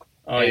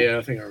 Oh yeah,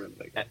 I think I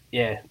remember that.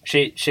 Yeah,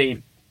 she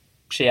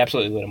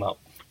absolutely lit them up.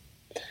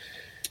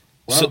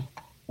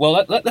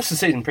 Well, That's the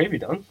season preview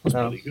done. that's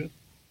pretty good.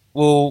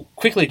 We'll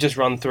quickly just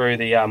run through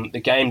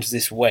the games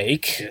this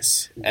week.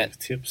 Yes.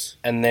 Tips.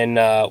 And then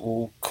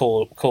we'll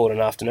call it an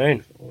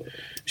afternoon,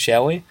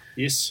 shall we?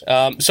 Yes.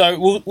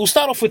 So we'll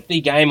start off with the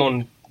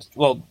game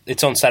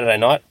it's on Saturday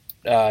night.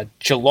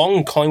 Geelong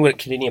and Collingwood at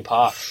Kardinia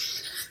Park.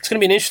 It's going to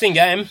be an interesting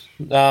game.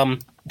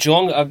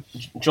 Geelong are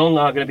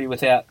going to be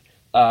without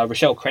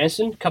Rochelle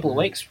Cranston a couple of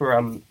weeks for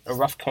a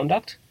rough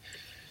conduct.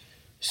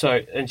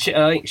 So, and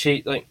I think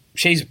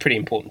she's a pretty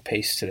important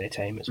piece to their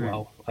team as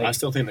well. I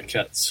still think the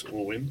Cats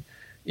will win.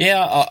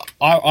 Yeah,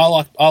 I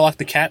like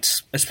the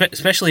Cats,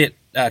 especially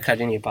at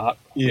Kardinia Park.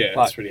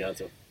 Yeah, it's pretty hard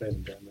to bet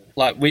them down there.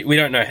 Like we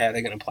don't know how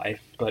they're going to play,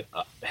 but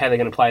how they're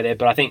going to play there.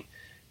 But I think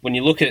when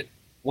you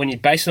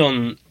base it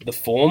on the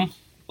form,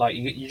 like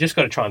you just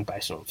got to try and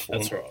base it on form.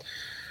 That's right.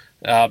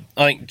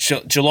 I think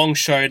Geelong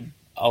showed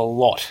a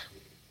lot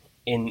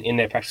in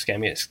their practice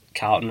game against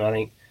Carlton. I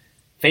think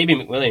Phoebe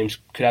McWilliams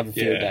could have a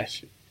field day.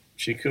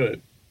 She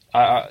could.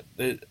 I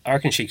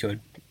reckon she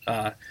could.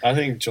 I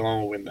think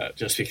Geelong will win that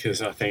just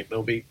because I think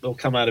they'll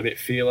come out a bit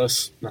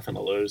fearless, nothing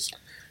to lose.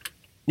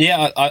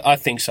 Yeah, I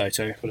think so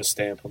too. Put a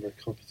stamp on the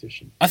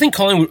competition. I think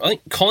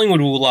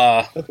Collingwood will.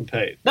 They'll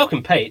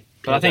compete.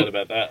 But I think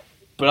about that.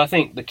 But I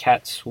think the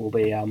Cats will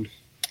be. I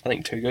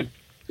think too good.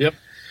 Yep.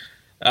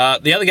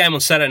 The other game on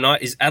Saturday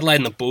night is Adelaide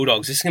and the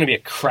Bulldogs. This is going to be a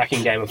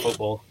cracking game of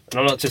football. And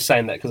I'm not just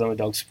saying that because I'm a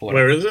dog supporter.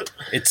 Where is it?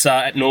 It's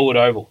at Norwood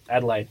Oval,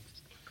 Adelaide.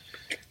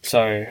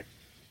 So,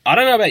 I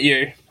don't know about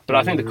you, but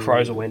I think the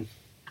Crows will win.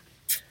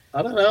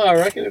 I don't know. I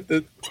reckon if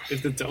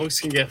the Dogs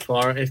can get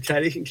firing, if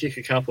Katie can kick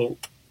a couple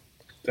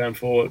down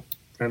forward,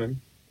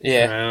 Brennan,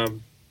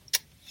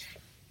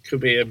 could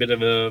be a bit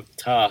of a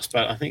task.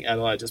 But I think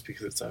Adelaide, just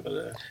because it's over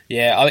there.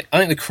 Yeah, I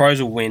think the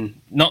Crows will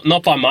win.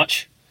 Not by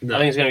much. No. I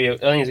think it's going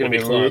to be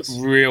a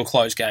real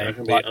close game. It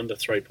can be under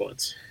 3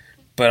 points.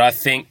 But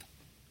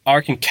I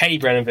reckon Katie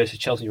Brennan versus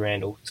Chelsea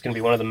Randall is going to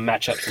be one of the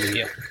matchups of the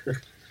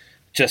year.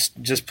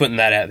 just putting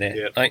that out there.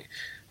 Yep. I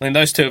mean,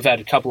 those two have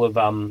had a couple of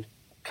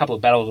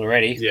battles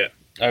already. Yeah.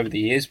 Over the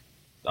years,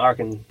 I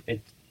reckon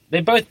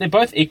they're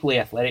both equally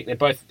athletic. They're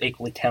both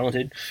equally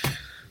talented.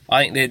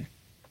 I think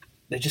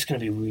they're just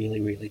going to be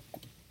really, really.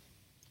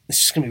 It's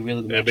just going to be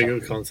really good. It'll be a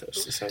good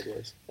contest, to say the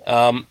least.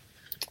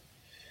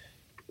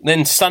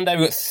 Then Sunday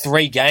we've got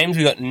 3 games.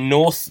 We've got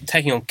North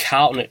taking on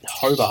Carlton at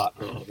Hobart.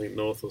 I think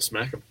North will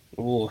smack them.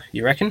 Ooh,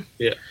 you reckon?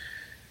 Yeah.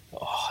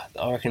 Oh,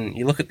 I reckon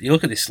you look at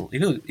this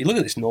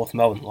North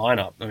Melbourne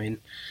lineup. I mean,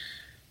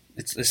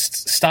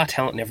 it's star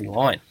talent in every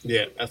line.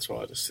 Yeah, that's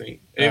what I just think.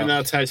 Even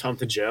though it takes time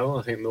to gel,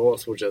 I think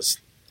North will just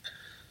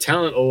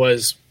talent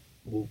always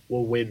will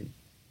win.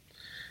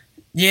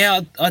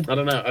 Yeah, I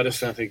don't know. I just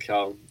don't think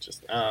Carlton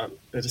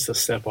they're just a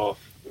step off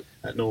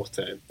at North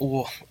team.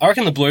 I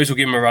reckon the Blues will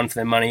give them a run for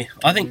their money.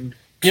 I think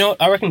you know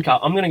what? I reckon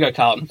I'm going to go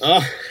Carlton.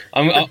 Oh.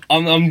 I'm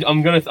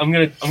going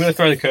to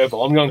throw the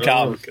curveball. I'm going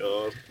Carlton.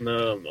 Oh God,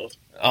 no, I'm not.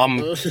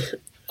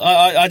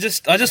 I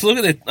just look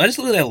at their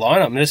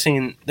lineup. I'm just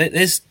thinking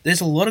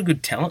there's a lot of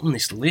good talent on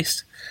this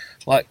list.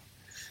 Like,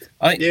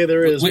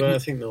 there is, but I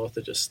think North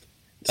are just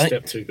a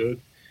step too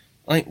good.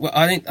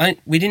 I think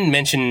we didn't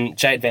mention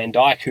Jade Van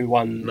Dyke, who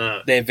won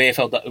the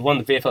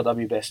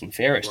VFLW Best and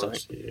Fairest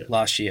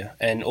last year,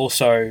 and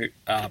also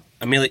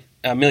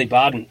Millie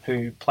Barden,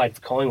 who played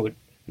for Collingwood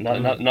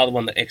Another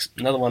one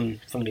another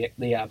one from the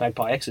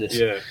Magpie Exodus.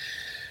 Yeah.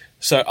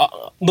 So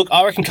look,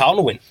 I reckon Carlton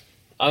will win.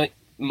 I think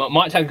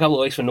might take a couple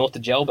of weeks for North to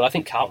gel, but I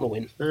think Carlton will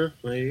win. There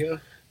you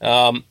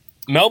go.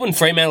 Melbourne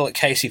Fremantle at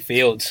Casey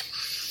Fields.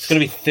 It's going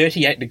to be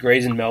 38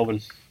 degrees in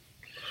Melbourne.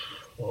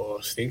 Oh,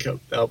 I think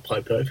they'll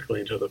play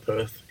perfectly into the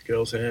Perth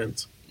girls'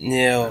 hands.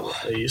 Yeah,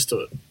 They're used to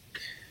it.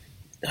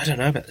 I don't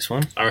know about this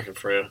one. I reckon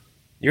Freo.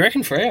 You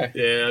reckon Freo?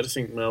 Yeah, I just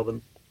think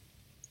Melbourne,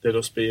 they'll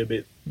just be a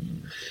bit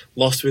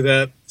lost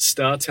without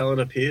star talent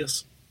of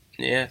Pearce.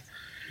 Yeah.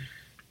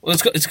 Well,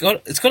 it's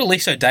got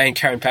Aliso Day and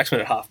Karen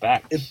Paxman at half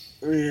back.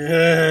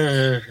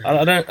 Yeah.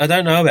 I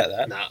don't know about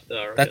that. Nah,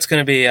 That's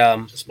going to be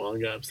just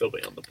mind games. They'll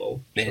be on the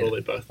ball. Yeah. Surely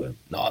both them.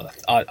 No,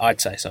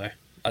 I'd say so.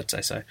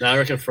 No, I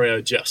reckon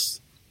Freo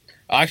just.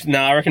 I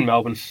reckon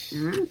Melbourne.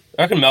 Mm-hmm.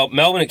 I reckon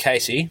Melbourne at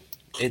Casey.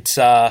 It's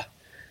going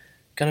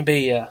to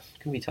be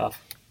tough.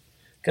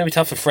 Going to be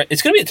tough for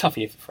It's going to be a tough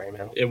year for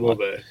Fremantle. It will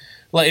be.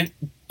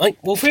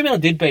 Fremantle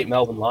did beat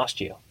Melbourne last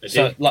year.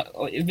 So,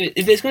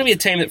 if there's going to be a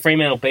team that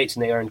Fremantle beats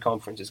in their own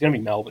conference, it's going to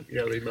be Melbourne.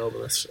 Yeah, it'll be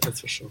Melbourne.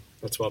 That's for sure.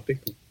 That's why I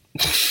picked them.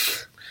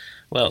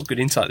 Well, good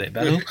insight there,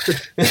 Battle.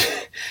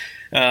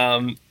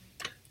 And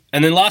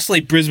then lastly,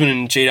 Brisbane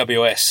and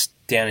GWS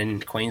down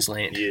in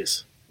Queensland.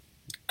 Yes.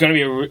 Going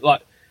to be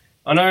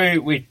I know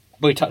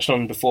we touched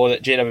on before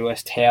that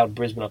GWS towed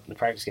Brisbane up in the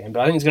practice game, but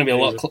I think it's going to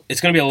be it's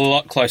going to be a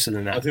lot closer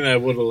than that. I think they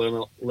would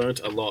have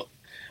learnt a lot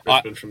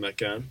Brisbane from that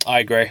game. I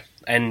agree,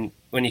 and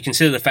when you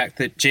consider the fact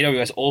that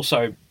GWS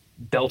also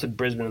belted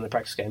Brisbane in the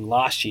practice game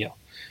last year,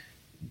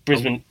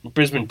 Brisbane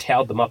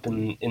towed them up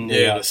in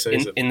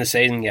the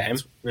season game.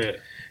 Yeah,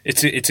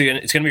 it's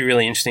going to be a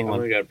really interesting one. I'm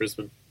going to go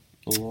Brisbane.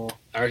 Oh.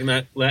 I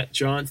reckon that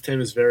Giants team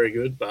is very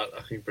good, but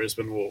I think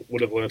Brisbane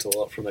would have learnt a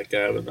lot from that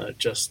game, and they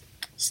just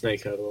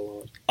sneak over the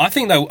line. I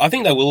think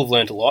they will have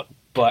learnt a lot,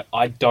 but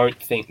I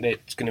don't think that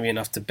it's going to be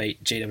enough to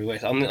beat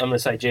GWS. I'm going to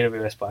say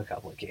GWS by a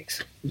couple of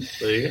kicks.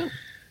 There you go.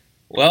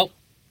 Well,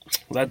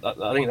 I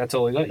think that's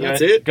all we got.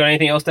 That's it. Got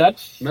anything else to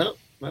add? No,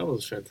 that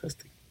was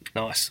fantastic.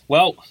 Nice.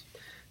 Well,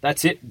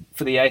 that's it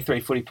for the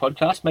A3 Footy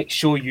podcast. Make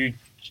sure you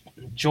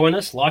join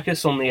us, like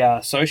us on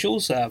the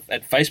socials at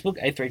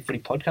Facebook, A3 Footy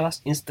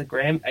Podcast,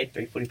 Instagram,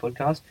 A3 Footy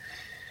Podcast,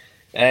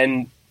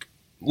 and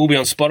we'll be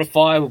on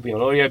Spotify, we'll be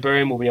on Audio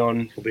Boom, we'll be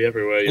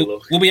everywhere you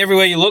look. We'll be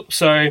everywhere you look.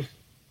 So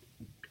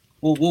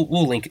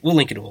we'll link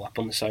it all up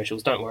on the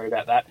socials. Don't worry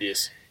about that.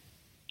 Yes.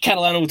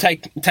 Catalana will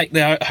take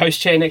the host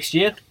chair next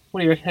year. What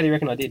do you reckon? How do you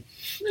reckon I did?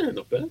 Yeah,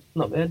 not bad.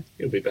 Not bad.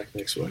 He'll be back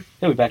next week.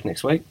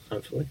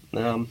 Hopefully.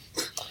 No,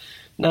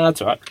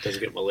 that's all right.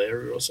 Doesn't get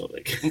malaria or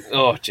something.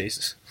 Oh,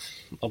 Jesus.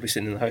 I'll be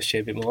sitting in the host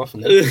chair a bit more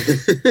often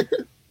then.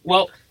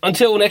 Well,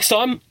 until next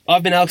time,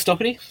 I've been Alex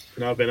Doherty.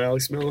 And I've been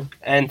Alex Miller.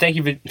 And thank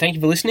you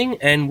for listening,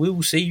 and we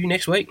will see you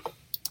next week.